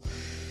title.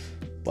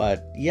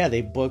 But yeah,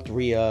 they booked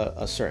Rhea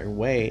a certain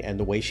way, and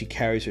the way she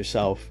carries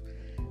herself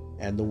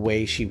and the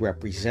way she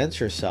represents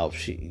herself,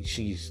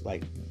 she's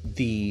like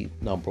the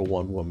number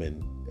one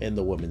woman in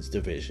the women's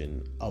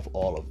division of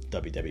all of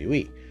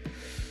WWE.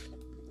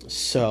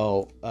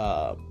 So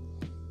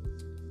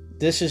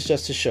this is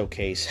just to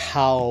showcase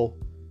how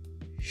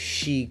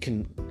she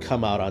can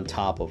come out on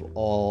top of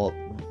all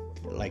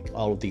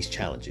of these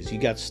challenges. You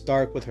got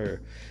Stark with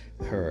her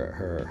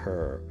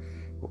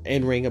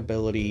in-ring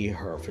ability,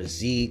 her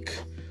physique,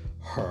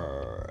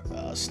 her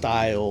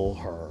style,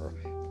 her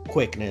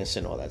quickness,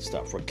 and all that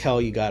stuff.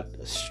 Raquel, you got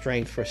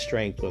strength for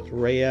strength with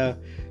Rhea.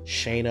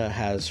 Shayna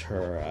has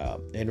her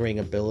in-ring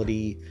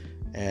ability,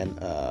 and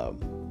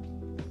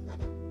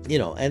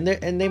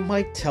they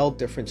might tell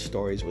different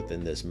stories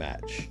within this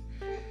match.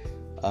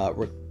 Nia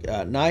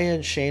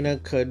and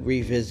Shayna could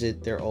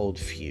revisit their old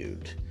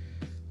feud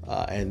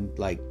and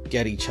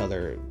get each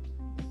other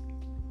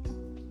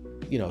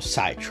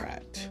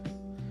sidetracked.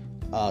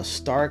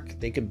 Stark,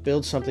 they could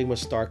build something with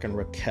Stark and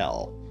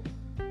Raquel,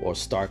 or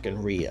Stark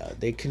and Rhea.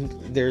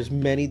 There's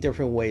many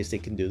different ways they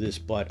can do this,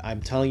 but I'm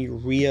telling you,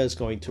 Rhea is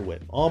going to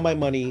win. All my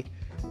money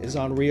is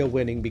on Rhea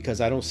winning, because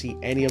I don't see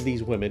any of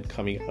these women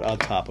coming on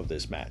top of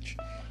this match.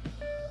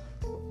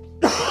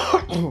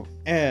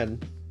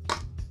 And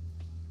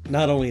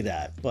not only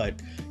that,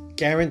 but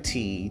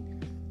guaranteed,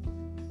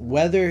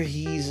 whether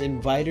he's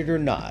invited or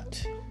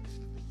not,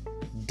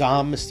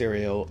 Dom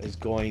Mysterio is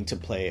going to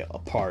play a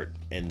part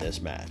in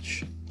this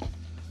match.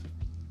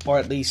 Or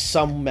at least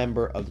some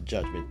member of the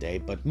Judgment Day,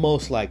 but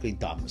most likely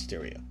Dom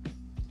Mysterio.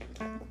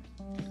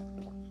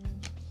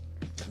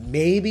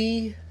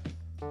 Maybe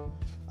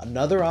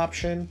another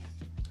option,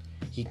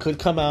 he could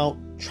come out,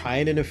 try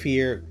and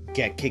interfere,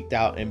 get kicked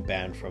out and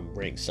banned from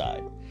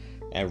ringside.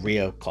 And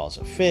Rhea calls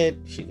a fit.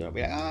 She's going to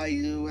be like,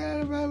 you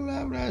blah, blah,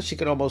 blah, blah. She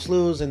could almost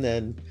lose, and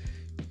then,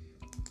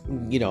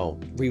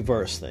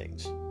 reverse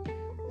things.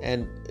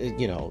 And,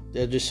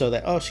 just so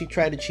that, she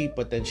tried to cheat,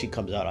 but then she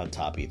comes out on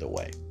top either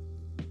way.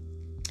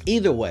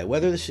 Either way,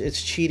 whether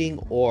it's cheating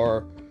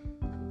or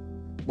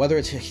whether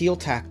it's a heel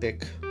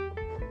tactic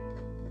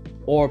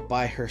or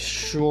by her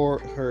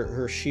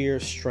sheer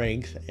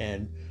strength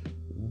and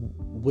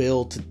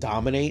will to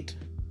dominate,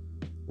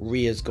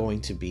 Rhea's going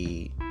to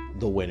be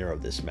the winner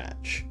of this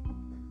match.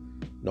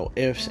 No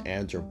ifs,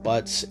 ands, or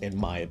buts, in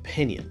my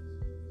opinion.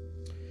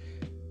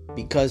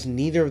 Because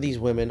neither of these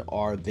women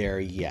are there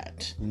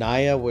yet.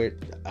 Nia,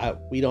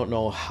 we don't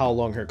know how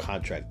long her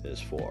contract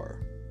is for.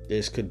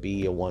 This could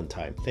be a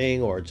one-time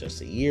thing or just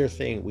a year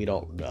thing. We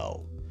don't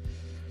know.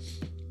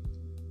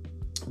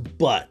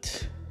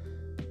 But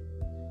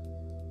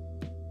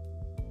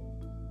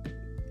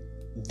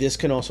this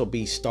can also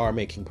be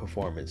star-making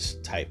performance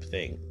type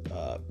thing,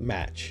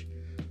 match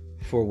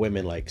for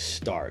women like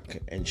Stark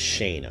and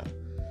Shayna.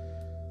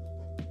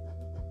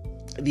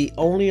 The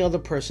only other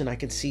person I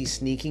can see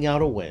sneaking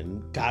out a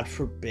win, God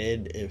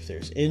forbid if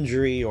there's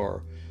injury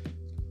or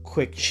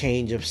quick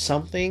change of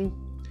something,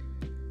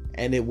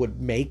 and it would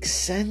make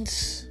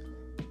sense,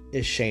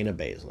 is Shayna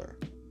Baszler,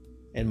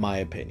 in my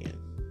opinion.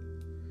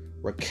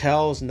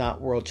 Raquel's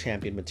not world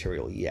champion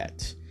material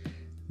yet.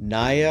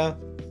 Nia,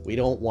 we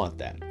don't want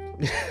that.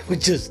 We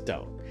just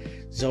don't.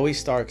 Zoe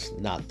Stark's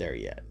not there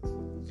yet.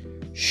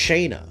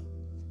 Shayna,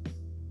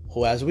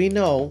 who, as we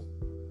know,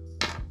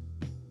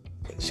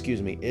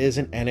 is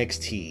an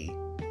NXT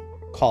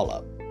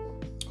call-up,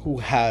 who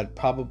had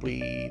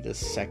probably the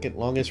second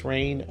longest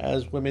reign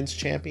as women's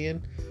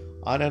champion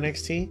on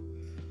NXT,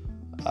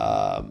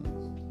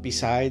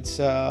 besides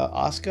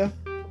Asuka,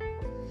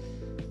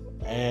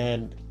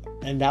 and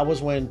that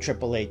was when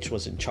Triple H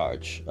was in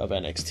charge of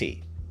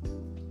NXT.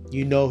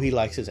 You know he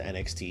likes his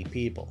NXT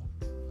people.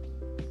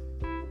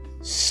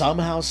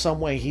 Somehow,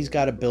 someway, he's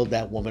got to build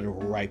that woman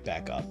right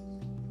back up.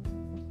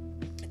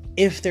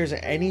 If there's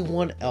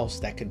anyone else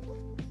that could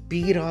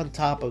beat on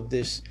top of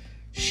this,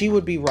 she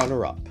would be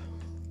runner-up.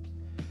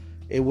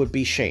 It would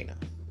be Shayna,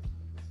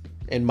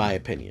 in my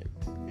opinion,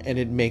 and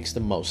it makes the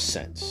most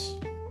sense.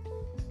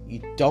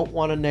 You don't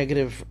want a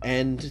negative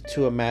end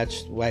to a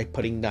match by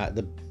putting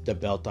the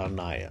belt on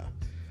Nia.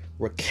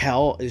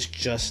 Raquel is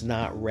just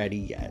not ready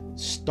yet.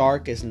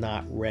 Stark is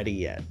not ready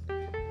yet.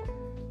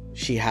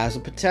 She has a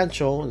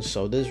potential, and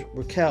so does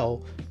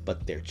Raquel,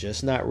 but they're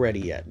just not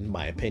ready yet, in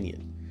my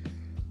opinion.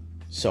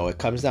 So it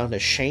comes down to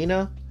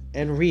Shayna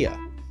and Rhea.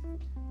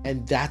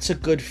 And that's a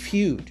good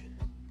feud.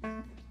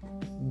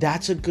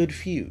 That's a good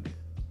feud.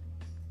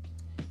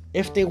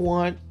 If they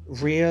want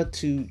Rhea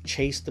to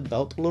chase the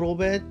belt a little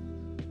bit,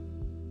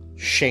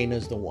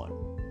 Shayna's the one.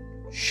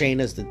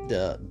 Shayna's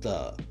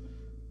the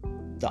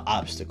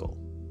obstacle.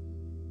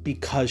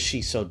 Because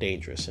she's so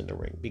dangerous in the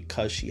ring.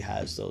 Because she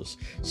has those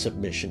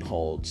submission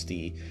holds,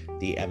 the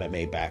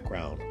MMA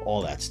background,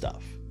 all that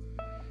stuff.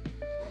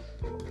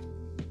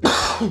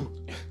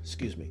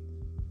 Excuse me.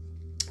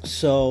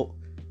 So,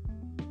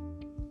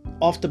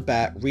 off the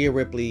bat, Rhea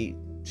Ripley,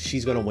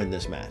 she's going to win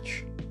this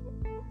match.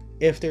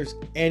 If there's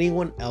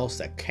anyone else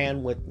that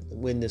can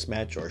win this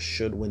match or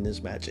should win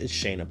this match, it's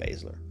Shayna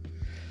Baszler.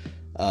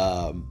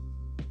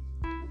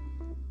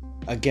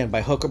 Again,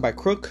 by hook or by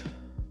crook,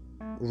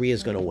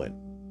 Rhea's going to win.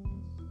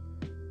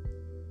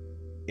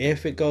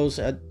 If it goes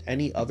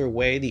any other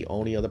way, the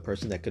only other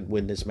person that could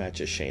win this match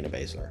is Shayna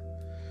Baszler.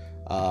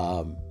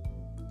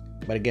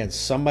 But again,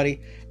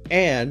 somebody,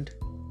 and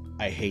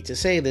I hate to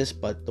say this,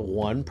 but the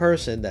one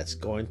person that's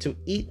going to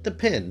eat the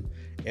pin,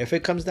 if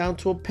it comes down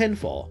to a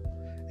pinfall,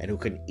 and who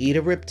can eat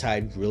a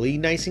riptide really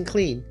nice and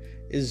clean,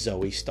 is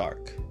Zoe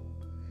Stark.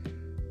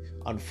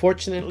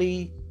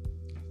 Unfortunately,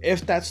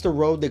 if that's the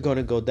road they're going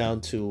to go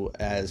down to,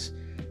 as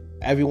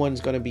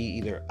everyone's going to be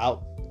either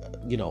out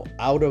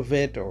of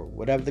it or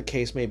whatever the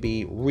case may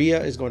be,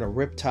 Rhea is going to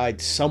riptide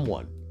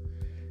someone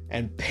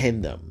and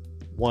pin them.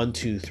 1,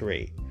 2,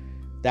 3.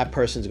 That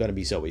person's going to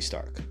be Zoe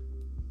Stark.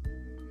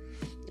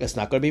 It's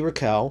not going to be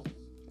Raquel.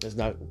 It's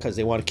not, because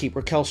they want to keep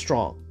Raquel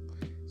strong.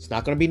 It's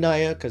not going to be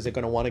Nia, because they're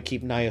going to want to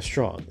keep Nia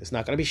strong. It's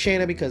not going to be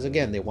Shayna, because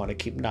again, they want to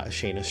keep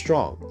Shayna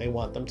strong. They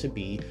want them to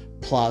be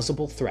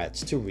plausible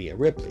threats to Rhea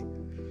Ripley.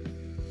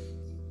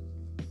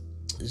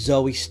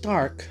 Zoe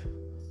Stark,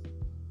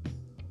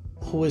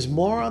 who is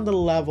more on the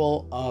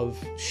level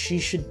of, she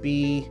should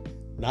be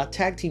not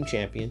tag team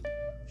champion,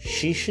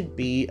 she should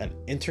be a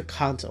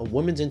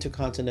women's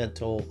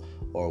intercontinental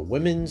or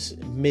women's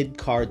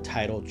mid-card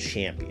title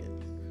champion.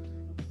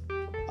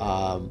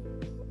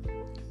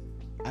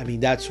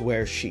 That's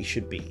where she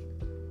should be.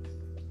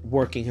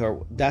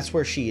 That's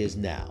where she is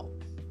now.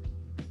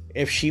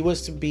 If she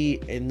was to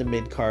be in the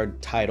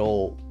mid-card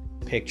title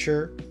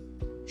picture,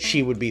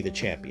 she would be the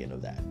champion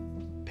of that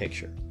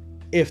picture.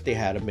 If they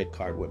had a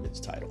mid-card women's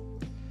title.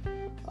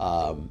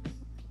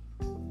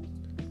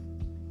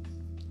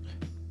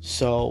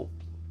 So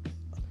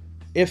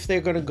if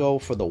they're going to go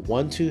for the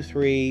 1, 2,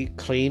 3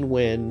 clean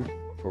win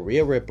for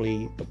Rhea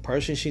Ripley, the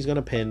person she's going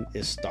to pin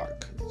is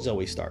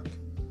Zoe Stark.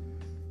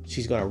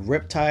 She's going to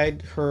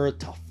riptide her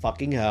to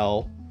fucking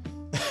hell.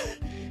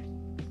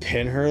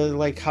 Pin her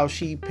like how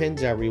she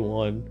pins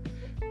everyone.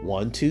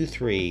 1, 2,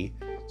 3.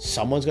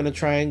 Someone's going to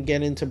try and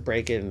get in to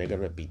break it, and they're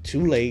going to be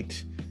too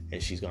late.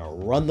 And she's going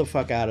to run the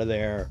fuck out of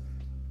there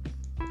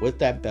with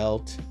that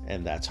belt,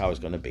 and that's how it's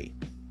going to be.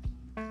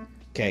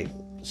 Okay,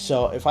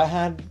 so if I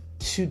had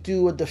to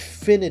do a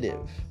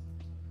definitive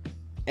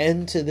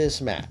end to this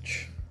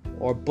match,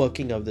 or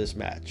booking of this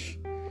match,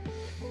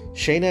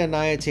 Shayna and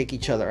Nia take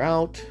each other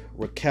out.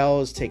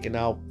 Raquel is taken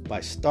out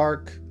by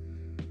Stark.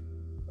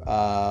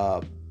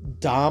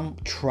 Dom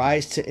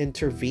tries to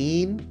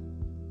intervene,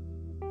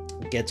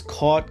 gets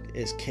caught,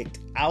 is kicked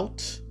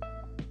out.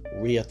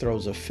 Rhea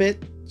throws a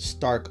fit.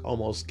 Stark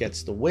almost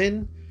gets the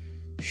win.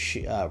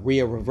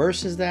 Rhea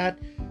reverses that,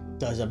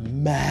 does a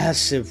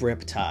massive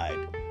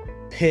riptide,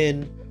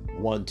 pin,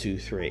 1, 2,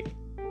 3.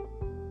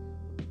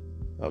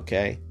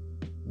 Okay,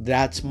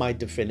 that's my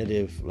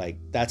definitive,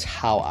 that's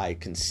how I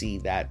can see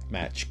that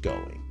match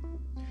going.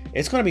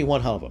 It's going to be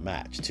one hell of a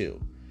match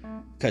too.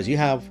 Because you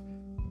have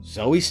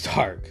Zoe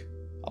Stark,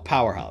 a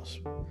powerhouse.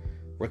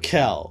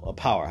 Raquel, a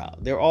powerhouse.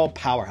 They're all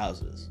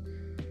powerhouses.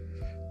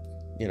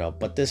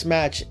 But this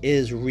match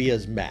is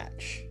Rhea's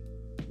match.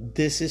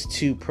 This is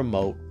to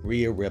promote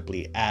Rhea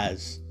Ripley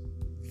as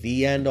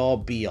the end-all,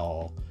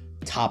 be-all,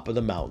 top of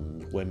the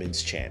mountain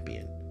women's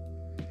champion.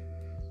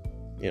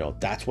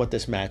 That's what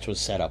this match was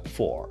set up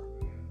for.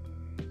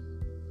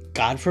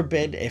 God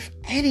forbid if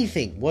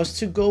anything was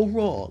to go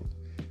wrong,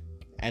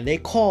 and they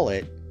call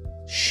it,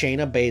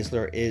 Shayna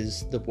Baszler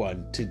is the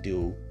one to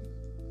do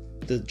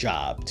the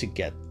job to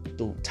get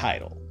the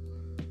title.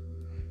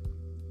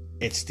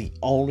 It's the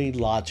only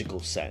logical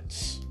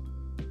sense.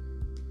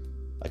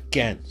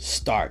 Again,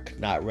 Stark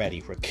not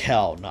ready,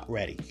 Raquel not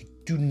ready. You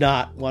do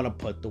not want to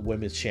put the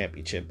women's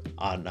championship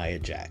on Nia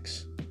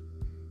Jax.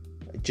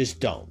 Just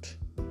don't.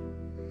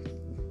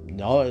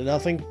 No,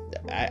 nothing.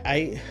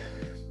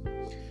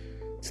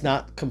 It's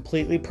not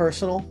completely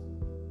personal,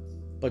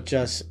 but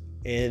just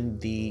in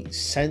the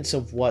sense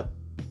of what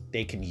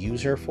they can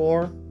use her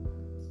for,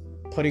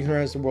 putting her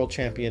as the world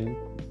champion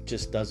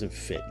just doesn't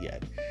fit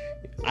yet.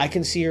 I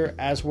can see her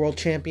as world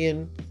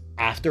champion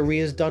after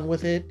Rhea's done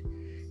with it.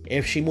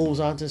 If she moves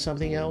on to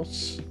something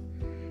else,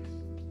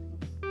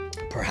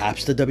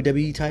 perhaps the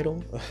WWE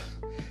title.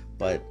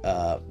 But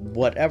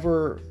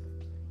whatever.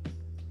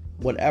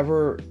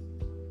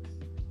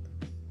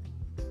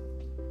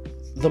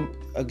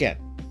 Again,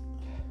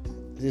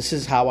 this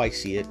is how I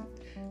see it.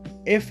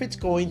 If it's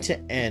going to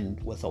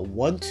end with a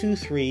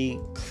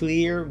 1-2-3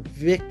 clear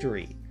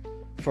victory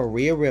for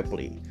Rhea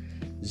Ripley,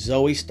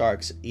 Zoe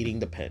Stark's eating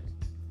the pin.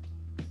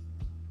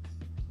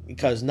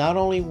 Because not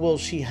only will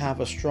she have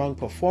a strong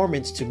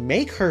performance to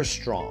make her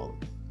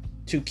strong,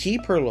 to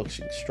keep her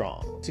looking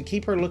strong, and to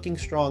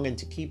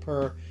keep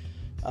her,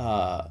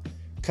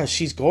 because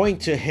she's going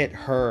to hit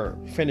her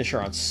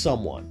finisher on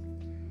someone.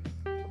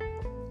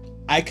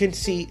 I can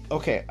see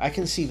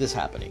this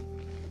happening.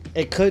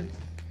 It could,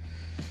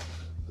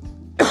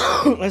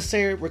 let's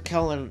say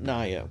Raquel and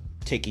Nia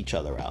take each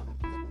other out.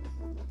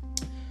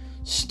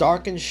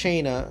 Stark and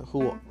Shayna,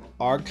 who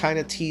are kind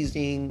of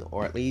teasing,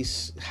 or at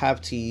least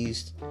have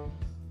teased,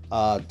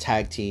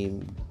 tag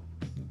team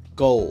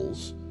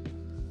goals.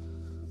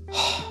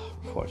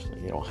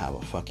 Unfortunately, you don't have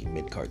a fucking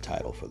mid-card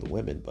title for the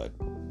women, but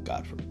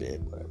God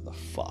forbid, whatever the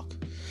fuck.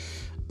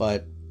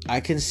 But I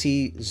can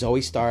see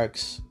Zoe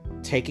Starks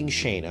taking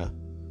Shayna,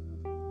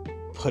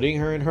 putting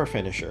her in her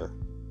finisher,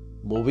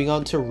 moving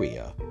on to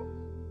Rhea,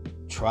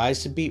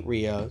 tries to beat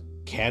Rhea,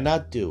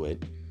 cannot do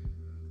it,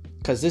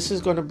 because this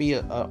is going to be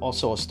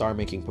also a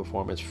star-making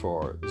performance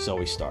for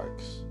Zoe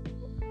Starks.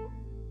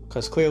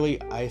 Because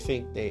clearly, I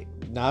think they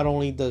not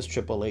only does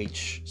Triple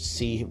H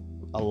see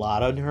a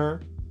lot on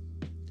her,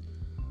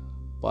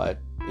 but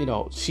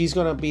she's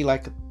going to be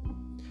like.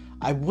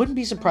 I wouldn't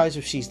be surprised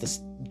if she's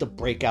the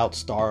breakout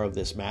star of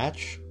this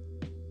match.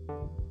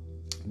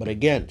 But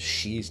again,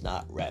 she's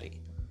not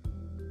ready.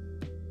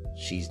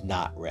 She's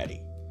not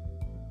ready.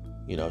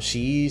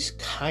 She's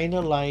kind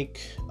of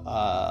like.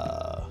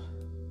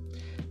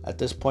 At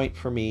this point,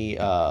 for me,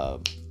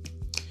 not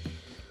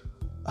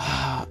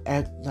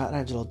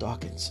Angelo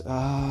Dawkins.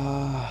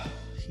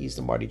 He's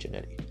the Marty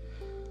Jannetty.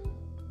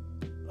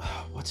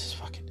 What's his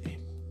fucking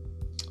name?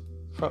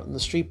 From the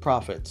Street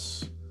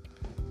Profits.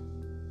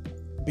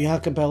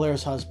 Bianca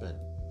Belair's husband.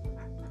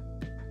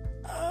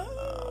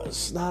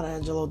 It's not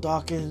Angelo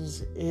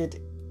Dawkins.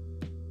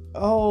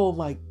 Oh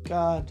my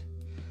God.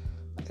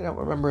 I don't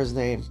remember his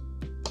name.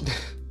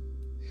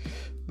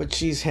 But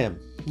she's him.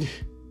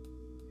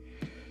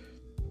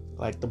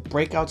 Like the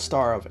breakout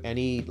star of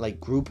any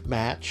group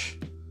match,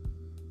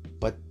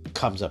 but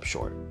comes up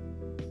short.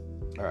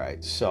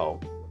 Alright, so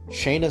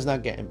Shayna's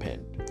not getting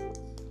pinned.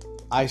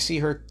 I see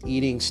her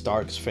eating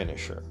Stark's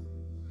finisher.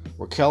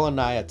 Raquel and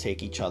Nia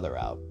take each other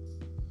out.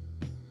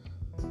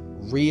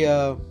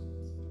 Rhea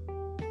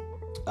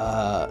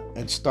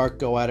and Stark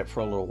go at it for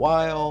a little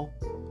while.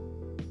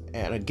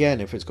 And again,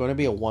 if it's going to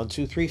be a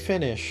 1-2-3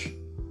 finish,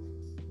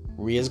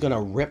 Rhea's going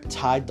to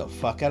rip-tide the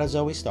fuck out of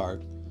Zoe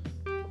Stark.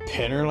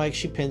 Pin her like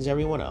she pins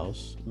everyone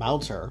else.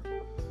 Mounts her.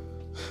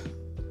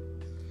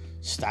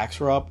 Stacks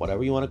her up,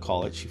 whatever you want to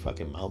call it. She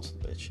fucking mounts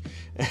the bitch.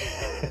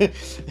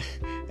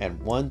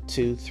 And 1,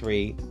 2,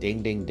 3,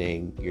 ding, ding,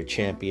 ding. You're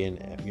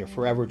champion. You're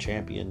forever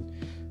champion.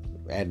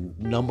 And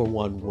number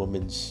one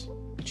women's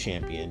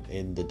champion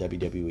in the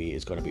WWE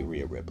is going to be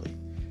Rhea Ripley.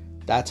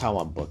 That's how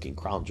I'm booking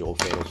Crown Jewel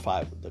Fatal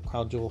 5. The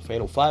Crown Jewel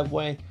Fatal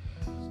 5-way.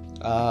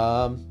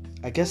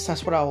 I guess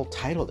that's what I'll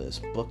title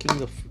this. Booking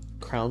the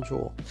Crown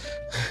Jewel.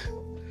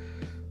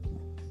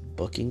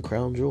 Booking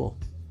Crown Jewel.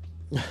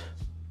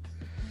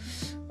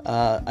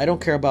 I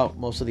don't care about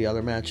most of the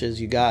other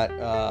matches. You got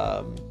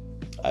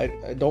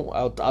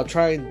I'll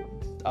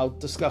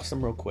discuss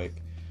them real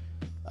quick.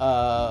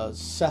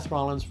 Seth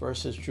Rollins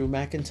versus Drew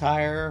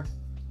McIntyre.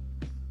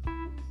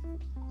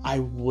 I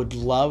would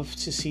love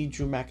to see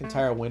Drew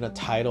McIntyre win a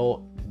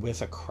title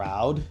with a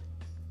crowd,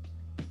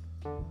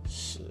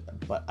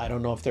 but I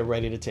don't know if they're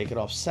ready to take it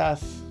off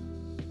Seth.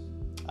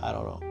 I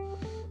don't know.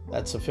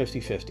 That's a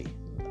 50-50.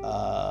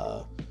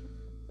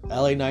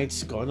 LA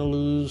Knight's going to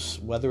lose,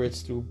 whether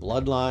it's through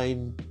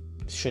bloodline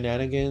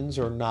shenanigans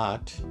or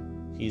not.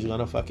 He's going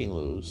to fucking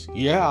lose.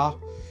 Yeah.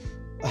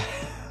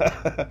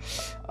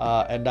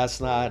 And that's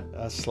not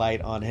a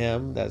slight on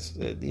him. That's,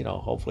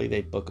 hopefully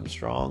they book him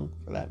strong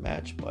for that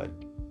match, but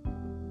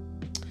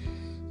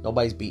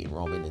nobody's beating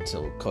Roman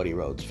until Cody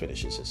Rhodes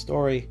finishes his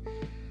story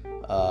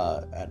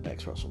at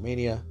next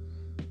WrestleMania.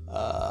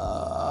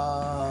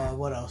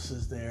 What else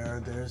is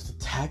there? There's the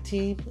tag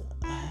team,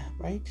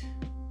 right?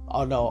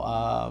 Oh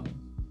no,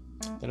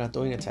 they're not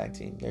doing a tag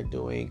team. They're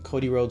doing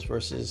Cody Rhodes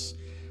versus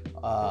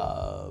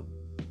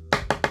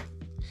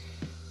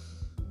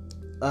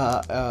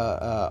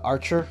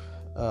Archer.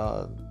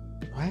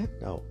 What?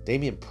 No,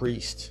 Damian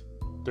Priest.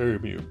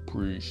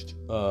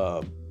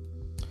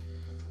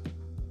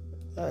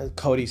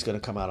 Cody's gonna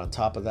come out on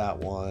top of that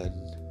one.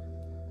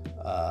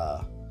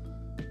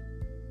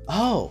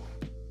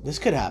 This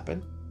could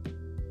happen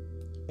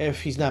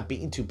if he's not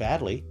beaten too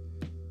badly.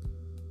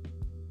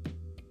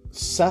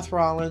 Seth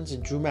Rollins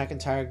and Drew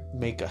McIntyre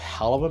make a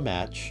hell of a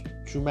match.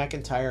 Drew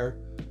McIntyre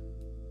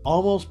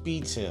almost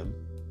beats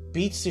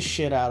the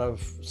shit out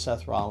of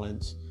Seth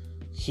Rollins.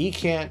 He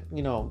can't,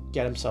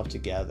 get himself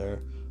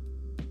together.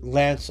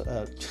 Lance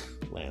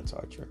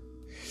Archer.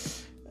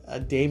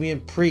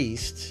 Damian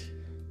Priest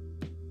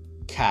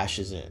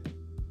cashes in.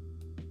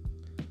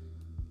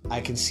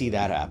 I can see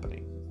that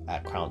happening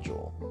at Crown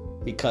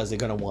Jewel because they're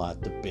going to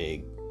want the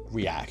big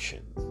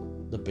reaction.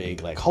 The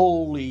big,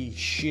 holy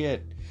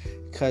shit.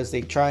 Because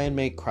they try and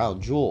make Crown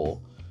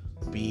Jewel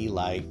be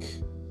like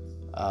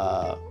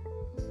the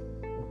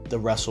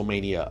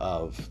WrestleMania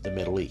of the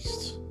Middle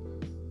East.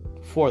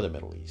 For the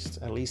Middle East.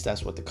 At least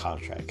that's what the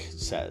contract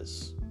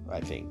says, I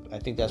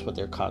think that's what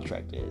their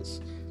contract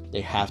is. They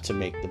have to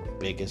make the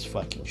biggest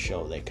fucking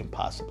show they can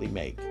possibly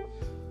make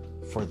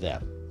for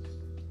them.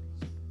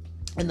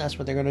 And that's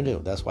what they're going to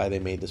do. That's why they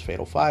made this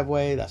Fatal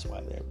 5-Way. That's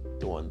why they're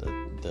doing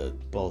the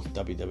both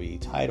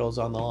WWE titles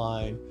on the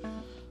line.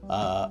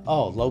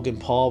 Logan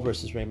Paul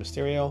versus Rey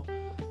Mysterio.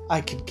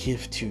 I could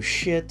give two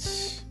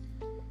shits.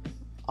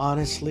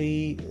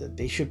 Honestly,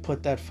 they should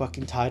put that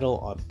fucking title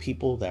on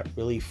people that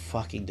really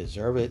fucking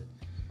deserve it.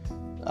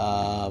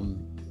 I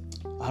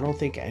don't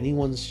think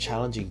anyone's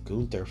challenging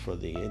Gunther for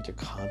the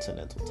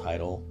Intercontinental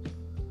title.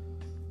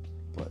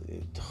 But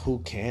who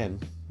can,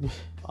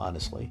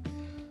 honestly.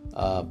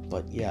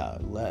 But yeah,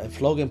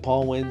 if Logan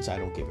Paul wins, I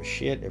don't give a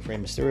shit. If Rey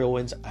Mysterio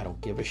wins, I don't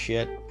give a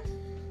shit.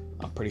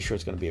 I'm pretty sure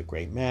it's going to be a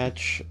great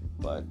match.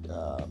 But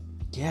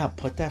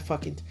put that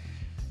fucking...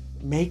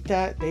 Make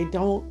that... They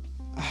don't...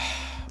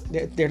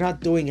 They're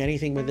not doing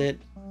anything with it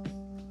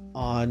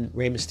on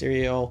Rey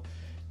Mysterio.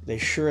 They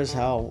sure as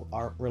hell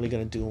aren't really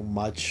going to do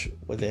much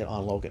with it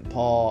on Logan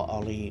Paul.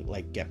 Only,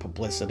 get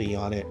publicity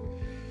on it.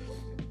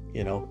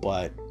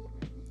 But...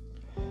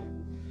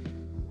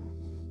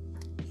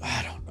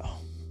 I don't know.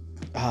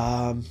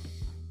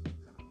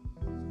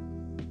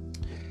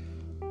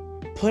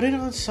 Put it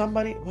on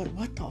somebody.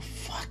 What the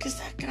fuck is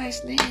that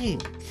guy's name?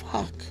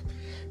 Fuck.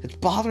 It's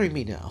bothering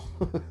me now.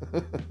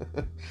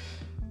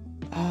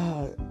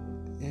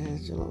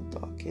 Angelo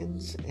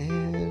Dawkins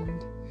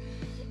and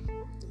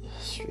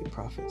Street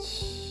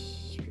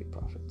Profits.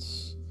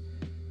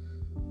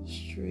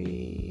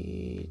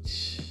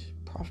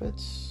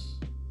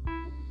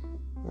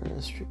 Where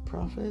are Street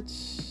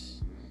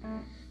Profits?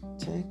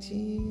 Tag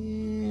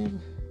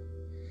team.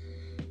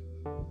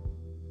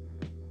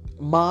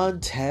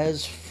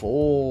 Montez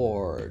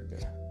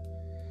Ford.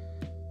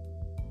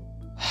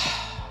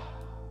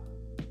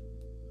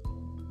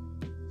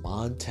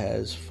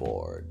 Montez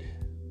Ford.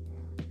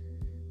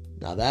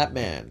 Now that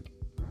man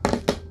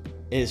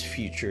is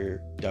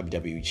future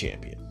WWE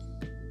champion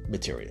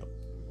material.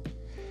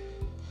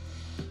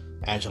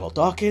 Angelo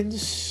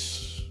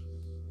Dawkins.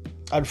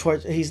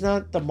 Unfortunately, he's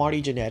not the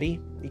Marty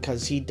Jannetty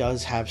because he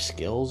does have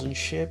skills and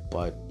shit,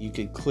 but you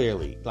could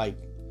clearly,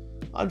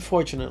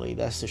 unfortunately,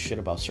 that's the shit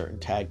about certain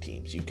tag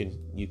teams. You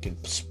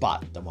can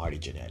spot the Marty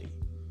Jannetty.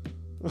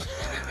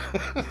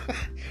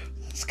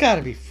 It's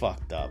gotta be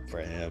fucked up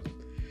for him.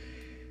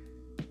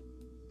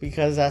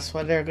 Because that's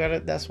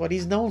what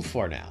he's known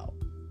for now.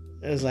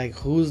 It's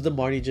who's the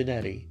Marty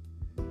Jannetty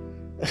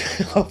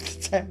of the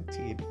tag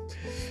team?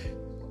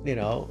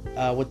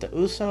 With the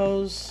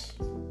Usos,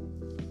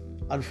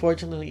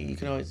 unfortunately,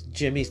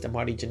 Jimmy's the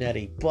Marty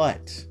Jannetty,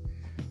 but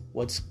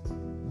what's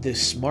the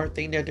smart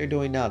thing that they're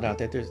doing now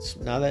that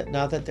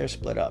they're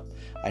split up.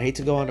 I hate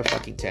to go on a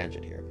fucking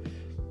tangent here,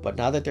 but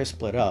now that they're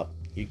split up,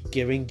 you're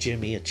giving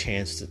Jimmy a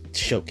chance to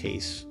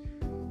showcase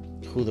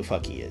who the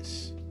fuck he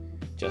is.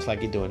 Just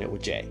like you're doing it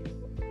with Jay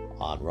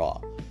on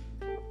Raw.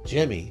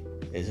 Jimmy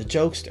is a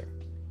jokester.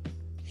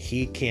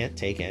 He can't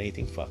take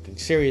anything fucking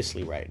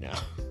seriously right now.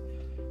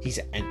 He's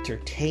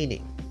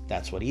entertaining.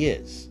 That's what he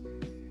is.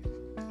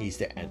 He's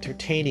the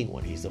entertaining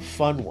one. He's the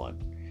fun one.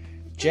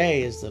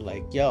 Jay is the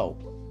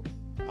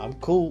I'm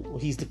cool.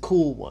 He's the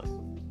cool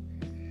one.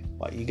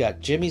 But you got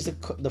Jimmy's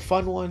the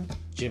fun one.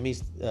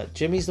 Jimmy's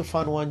the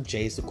fun one.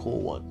 Jay's the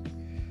cool one.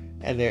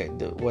 And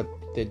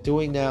they're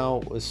doing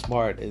now is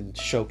smart in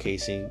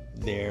showcasing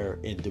their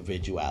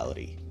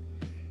individuality.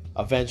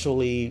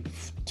 Eventually,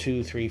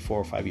 2, 3,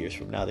 4, 5 years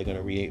from now, they're going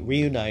to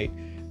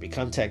reunite,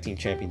 become tag team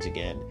champions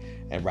again,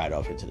 and ride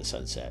off into the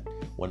sunset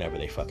whenever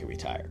they fucking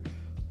retire.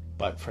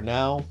 But for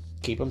now,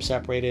 keep them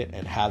separated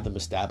and have them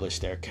establish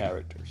their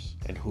characters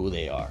and who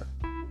they are.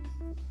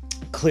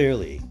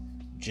 Clearly,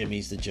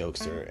 Jimmy's the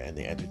jokester and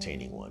the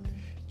entertaining one.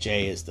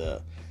 Jay is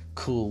the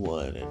cool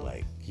one, and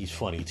like he's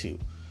funny too.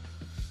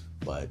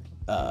 But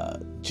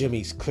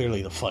Jimmy's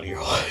clearly the funnier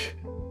one.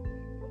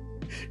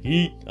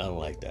 I don't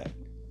like that.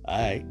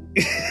 Alright.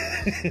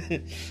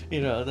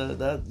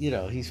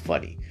 He's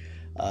funny.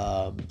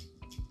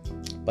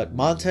 But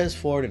Montez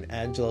Ford and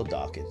Angelo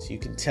Dawkins, you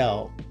can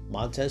tell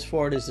Montez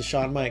Ford is the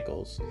Shawn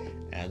Michaels,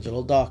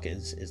 Angelo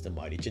Dawkins is the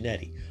Marty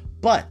Jannetty.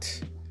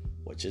 But,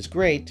 which is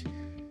great,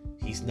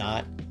 he's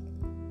not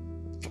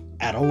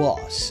at a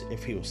loss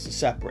if he was to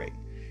separate.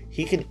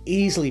 He can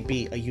easily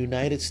be a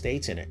United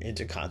States and an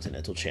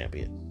Intercontinental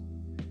Champion,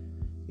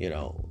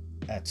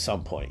 at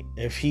some point.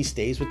 If he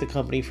stays with the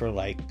company for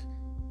like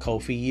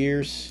Kofi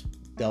years,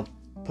 they'll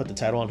put the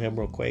title on him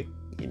real quick,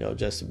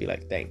 just to be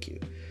like, thank you.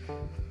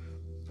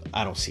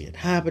 I don't see it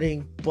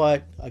happening,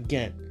 but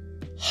again,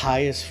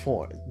 if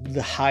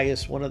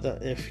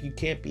you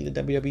can't be the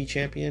WWE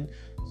champion,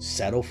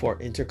 settle for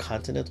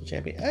Intercontinental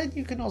Champion. And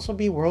you can also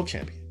be world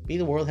champion. Be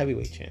the world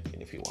heavyweight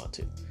champion if you want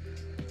to.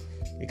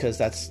 Because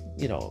that's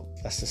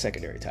the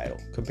secondary title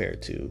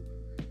compared to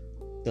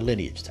the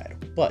lineage title.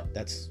 But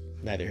that's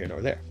neither here nor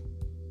there.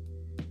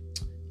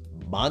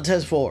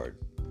 Montez Ford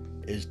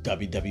is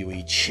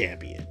WWE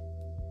champion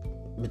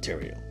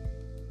material.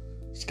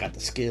 He's got the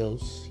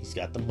skills, he's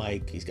got the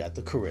mic, he's got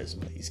the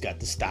charisma, he's got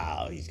the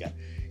style, he's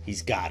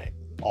got it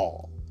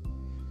all.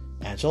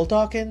 Angelo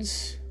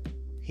Dawkins,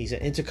 he's an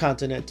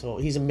intercontinental,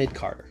 he's a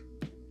mid-carder.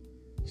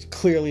 He's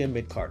clearly a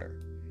mid-carder.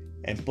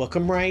 And book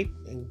him right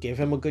and give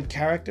him a good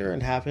character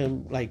and have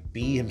him like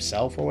be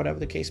himself or whatever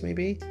the case may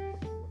be,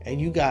 and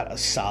you got a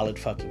solid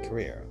fucking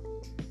career.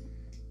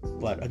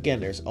 But again,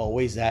 there's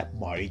always that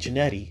Marty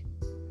Jannetty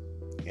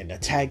in the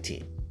tag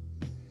team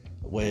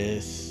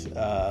with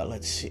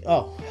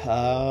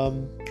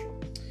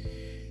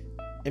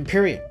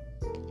Imperium.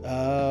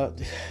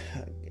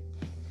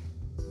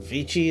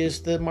 Vici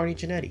is the Marty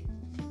Jannetty.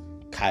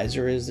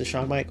 Kaiser is the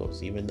Shawn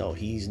Michaels, even though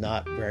he's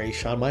not very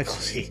Shawn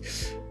Michaels-y.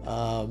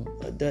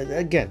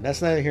 Again,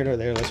 that's neither here nor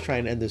there. Let's try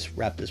and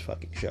wrap this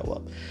fucking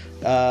show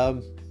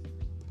up.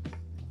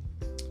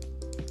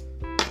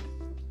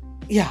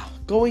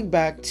 Going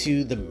back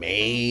to the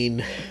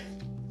main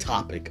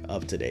topic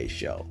of today's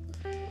show.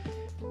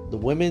 The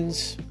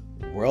Women's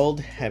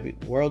World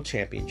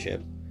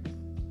Championship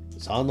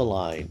is on the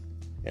line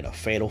in a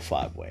fatal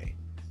 5-way.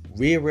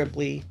 Rhea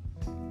Ripley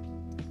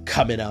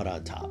coming out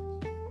on top.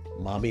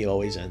 Mommy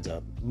always ends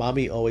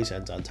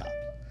on top.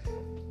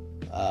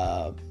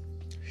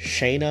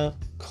 Shayna,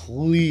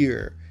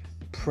 clear,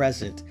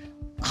 present,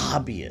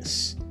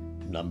 obvious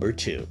number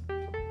 2.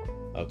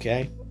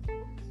 Okay?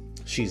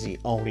 She's the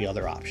only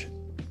other option.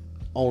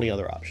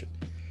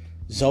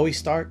 Zoe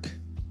Stark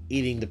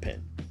eating the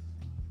pin.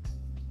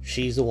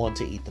 She's the one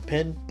to eat the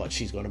pin, but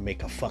she's going to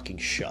make a fucking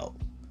show.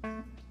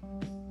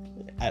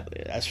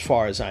 As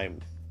far as I'm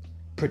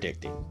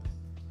predicting.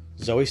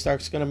 Zoe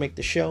Stark's going to make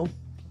the show.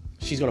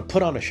 She's going to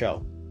put on a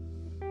show,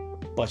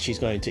 but she's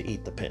going to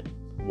eat the pin.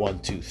 1,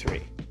 2,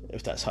 3.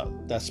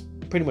 That's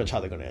pretty much how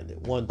they're going to end it.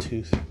 1,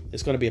 2, 3.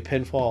 It's going to be a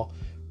pinfall.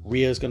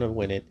 Rhea's going to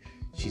win it.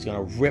 She's going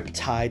to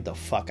rip-tide the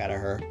fuck out of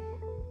her.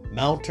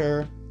 Mount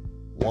her.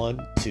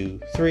 1, 2,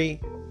 3.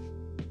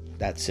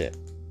 That's it.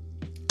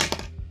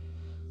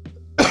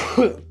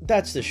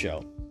 That's the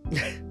show.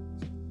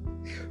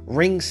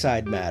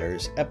 Ringside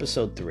Matters,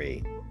 episode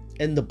 3,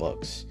 in the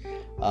books.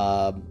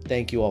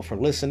 Thank you all for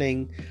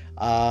listening.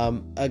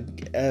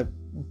 A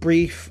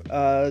brief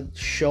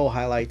show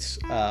highlights.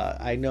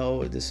 I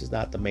know this is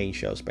not the main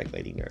show,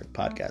 Speculating Nerd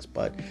podcast,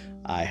 but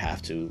I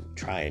have to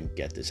try and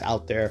get this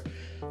out there.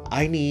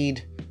 We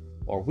need,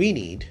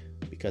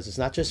 because it's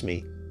not just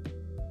me,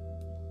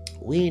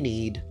 we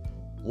need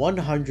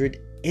 100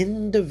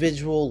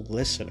 individual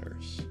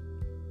listeners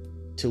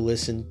to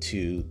listen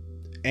to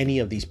any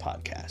of these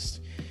podcasts.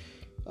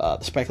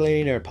 The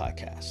Speculating Nerd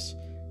podcast,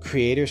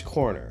 Creators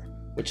Corner,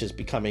 which is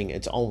becoming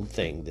its own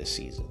thing this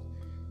season.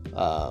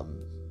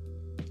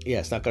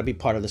 It's not going to be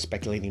part of the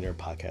Speculating Nerd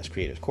podcast,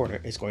 Creators Corner.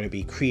 It's going to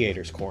be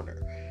Creators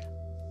Corner.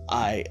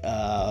 I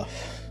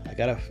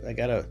gotta,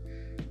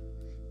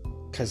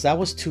 because that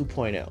was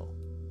 2.0.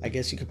 I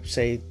guess you could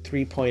say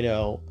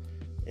 3.0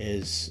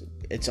 is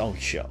its own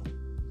show.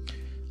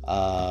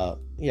 I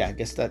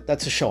guess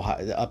that's a show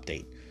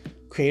update.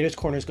 Creators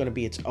Corner is going to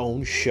be its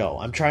own show.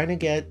 I'm trying to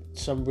get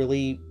some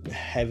really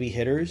heavy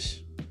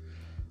hitters.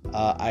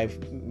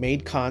 I've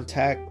made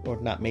contact, or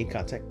not made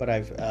contact, but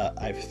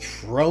I've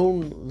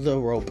thrown the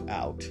rope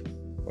out,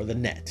 or the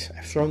net.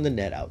 I've thrown the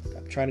net out.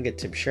 I'm trying to get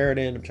Tim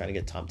Sheridan. I'm trying to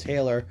get Tom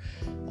Taylor.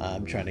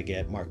 I'm trying to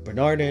get Mark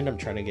Bernardin. I'm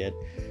trying to get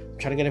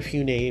a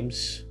few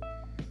names.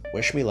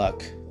 Wish me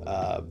luck.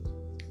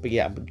 But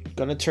yeah, I'm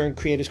gonna turn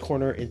Creators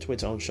Corner into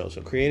its own show.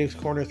 So Creators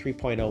Corner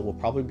 3.0 will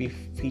probably be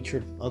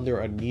featured under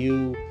a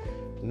new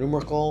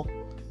numerical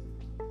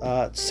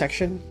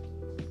section,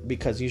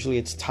 because usually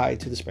it's tied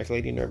to the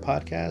Speculating Nerd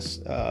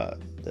podcast,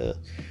 the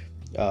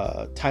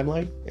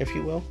timeline, if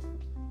you will.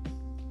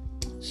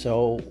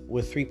 So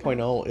with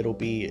 3.0, it'll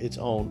be its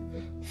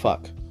own.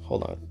 Fuck,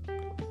 hold on.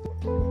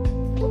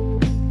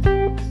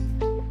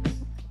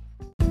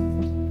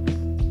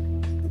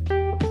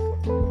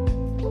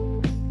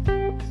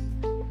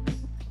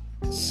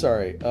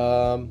 Sorry,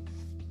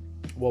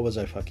 what was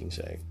I fucking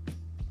saying?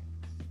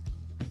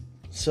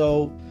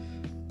 So,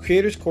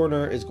 Creators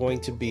Corner is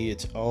going to be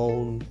its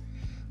own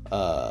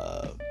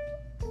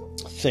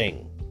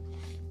thing.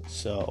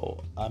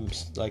 So,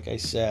 like I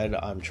said,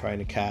 I'm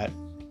trying to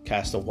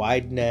cast a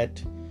wide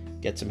net,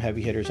 get some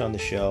heavy hitters on the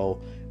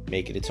show,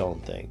 make it its own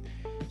thing.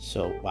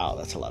 So, wow,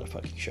 that's a lot of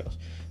fucking shows.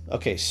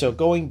 Okay, so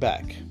going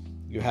back,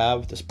 you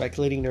have the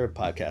Speculating Nerd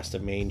podcast, the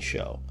main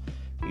show.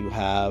 You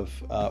have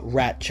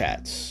Rat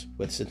Chats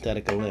with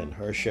Synthetica Lynn,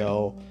 her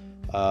show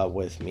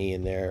with me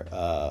in there.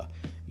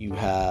 You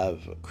have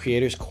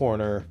Creators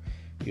Corner.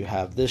 You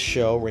have this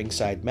show,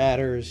 Ringside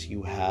Matters.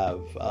 You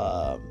have...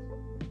 I'm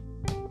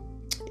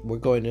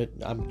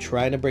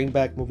trying to bring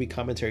back movie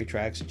commentary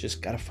tracks.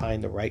 Just gotta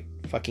find the right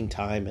fucking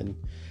time, and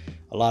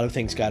a lot of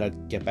things gotta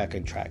get back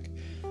on track.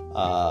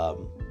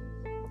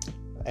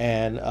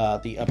 And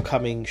the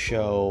upcoming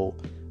show...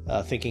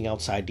 Thinking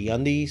Outside the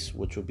Undies,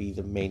 which will be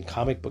the main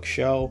comic book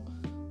show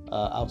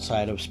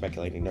outside of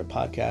Speculating Nerd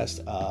podcast.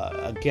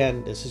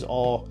 Again, this is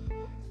all...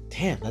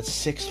 Damn, that's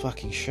 6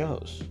 fucking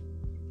shows.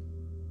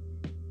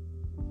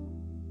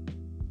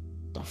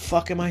 The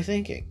fuck am I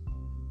thinking?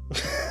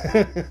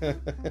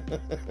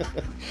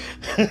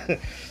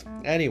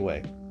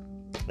 Anyway.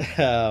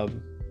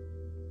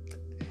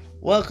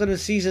 Welcome to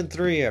Season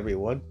 3,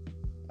 everyone.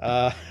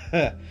 Oh,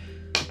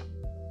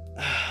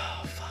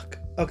 fuck.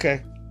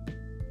 Okay.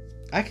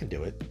 I can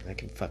do it. I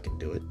can fucking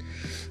do it.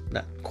 I'm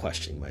not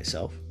questioning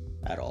myself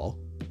at all.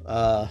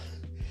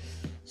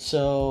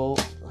 So,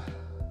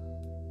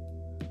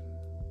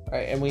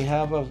 alright, and we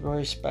have a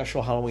very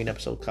special Halloween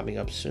episode coming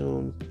up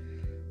soon,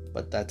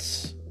 but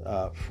that's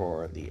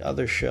for the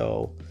other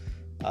show.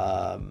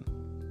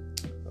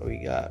 We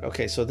got,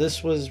 okay, so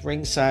this was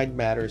Ringside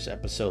Matters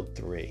episode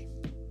 3.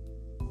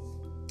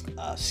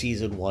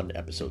 Season 1,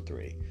 episode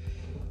 3.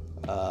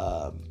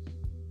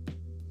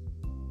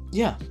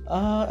 Yeah,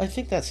 I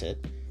think that's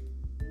it.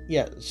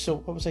 Yeah, so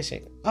what was I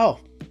saying? Oh,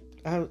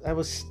 I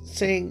was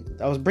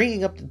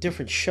bringing up the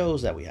different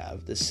shows that we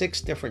have, the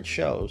 6 different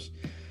shows,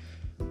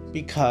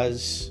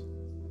 because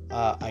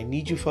I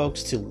need you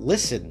folks to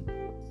listen.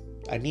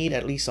 I need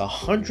at least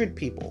 100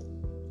 people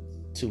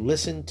to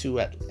listen to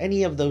at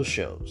any of those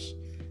shows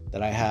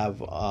that I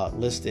have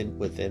listed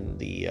within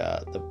the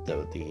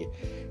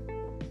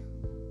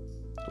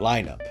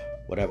lineup,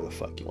 whatever the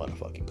fuck you want to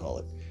fucking call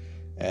it.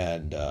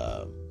 And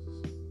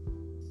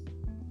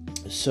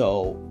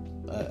so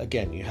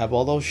again, you have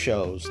all those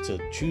shows to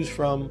choose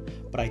from,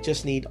 but I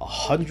just need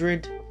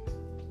 100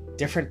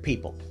 different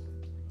people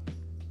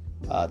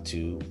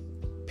to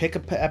pick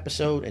an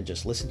episode and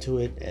just listen to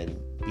it and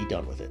be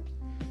done with it,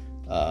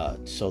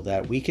 so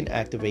that we can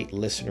activate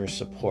listener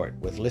support.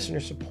 With listener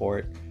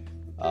support,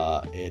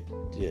 it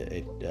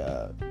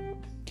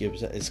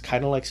gives, it's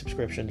kind of like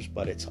subscriptions,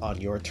 but it's on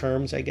your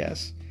terms, I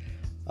guess.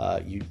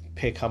 You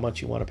pick how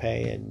much you want to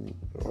pay, and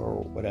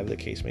or whatever the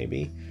case may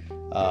be,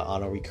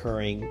 on a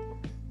recurring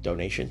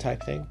donation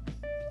type thing.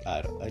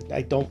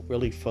 I don't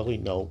really fully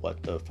know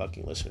what the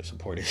fucking listener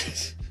support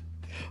is,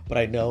 but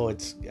I know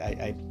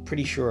I'm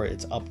pretty sure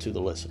it's up to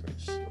the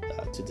listeners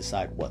to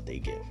decide what they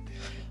give.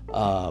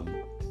 But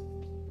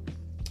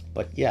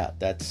yeah,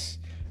 that's,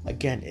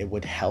 again, it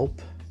would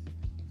help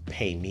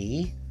pay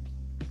me,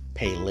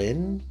 pay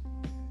Lynn,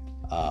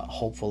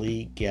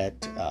 hopefully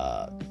get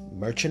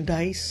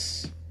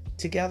merchandise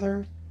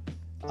together,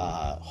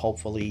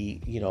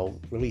 hopefully,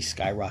 really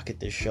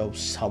skyrocket this show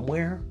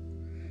somewhere.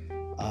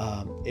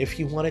 If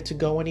you want it to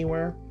go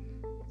anywhere,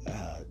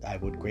 I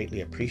would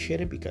greatly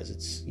appreciate it, because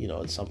it's,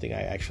 it's something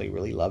I actually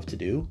really love to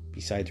do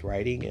besides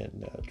writing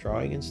and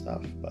drawing and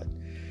stuff. But,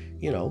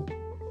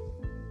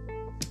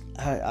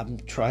 I'll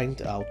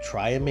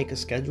try and make a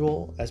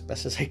schedule as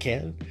best as I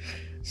can,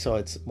 so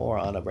it's more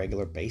on a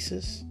regular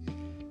basis.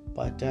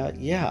 But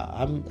yeah,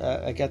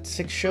 I got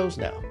 6 shows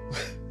now.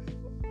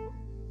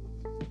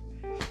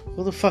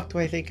 Who the fuck do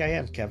I think I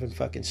am? Kevin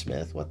fucking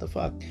Smith? What the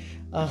fuck?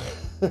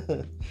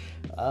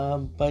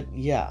 But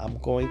yeah, I'm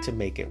going to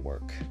make it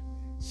work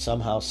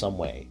somehow, some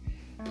way,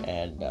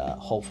 and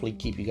hopefully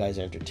keep you guys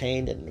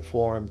entertained and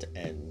informed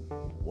and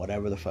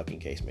whatever the fucking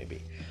case may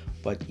be.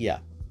 But yeah,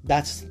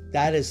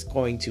 that is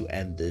going to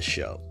end this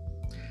show.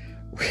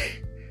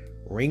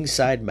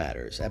 Ringside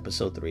Matters,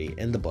 episode 3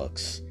 in the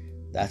books.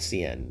 That's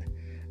the end.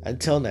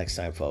 Until next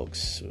time,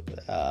 folks.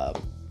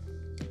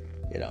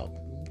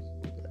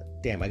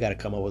 Damn, I gotta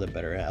come up with a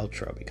better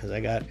outro, because I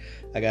got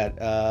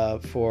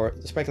for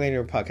the Speculating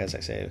Nerd podcast, I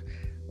say,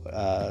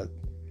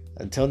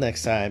 until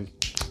next time,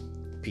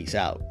 peace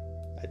out.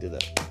 I do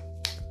that.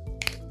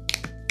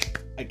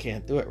 I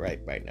can't do it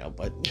right now,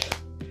 but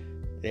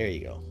there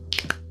you go.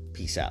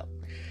 Peace out.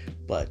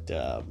 But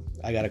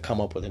I got to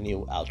come up with a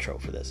new outro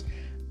for this.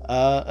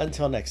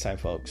 Until next time,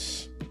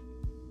 folks.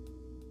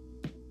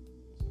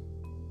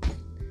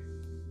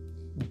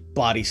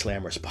 Body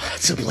slam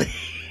responsibly.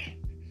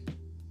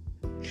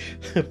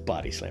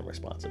 Body slam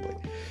responsibly.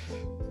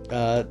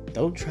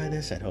 Don't try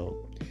this at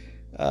home.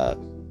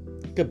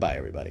 Goodbye,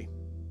 everybody.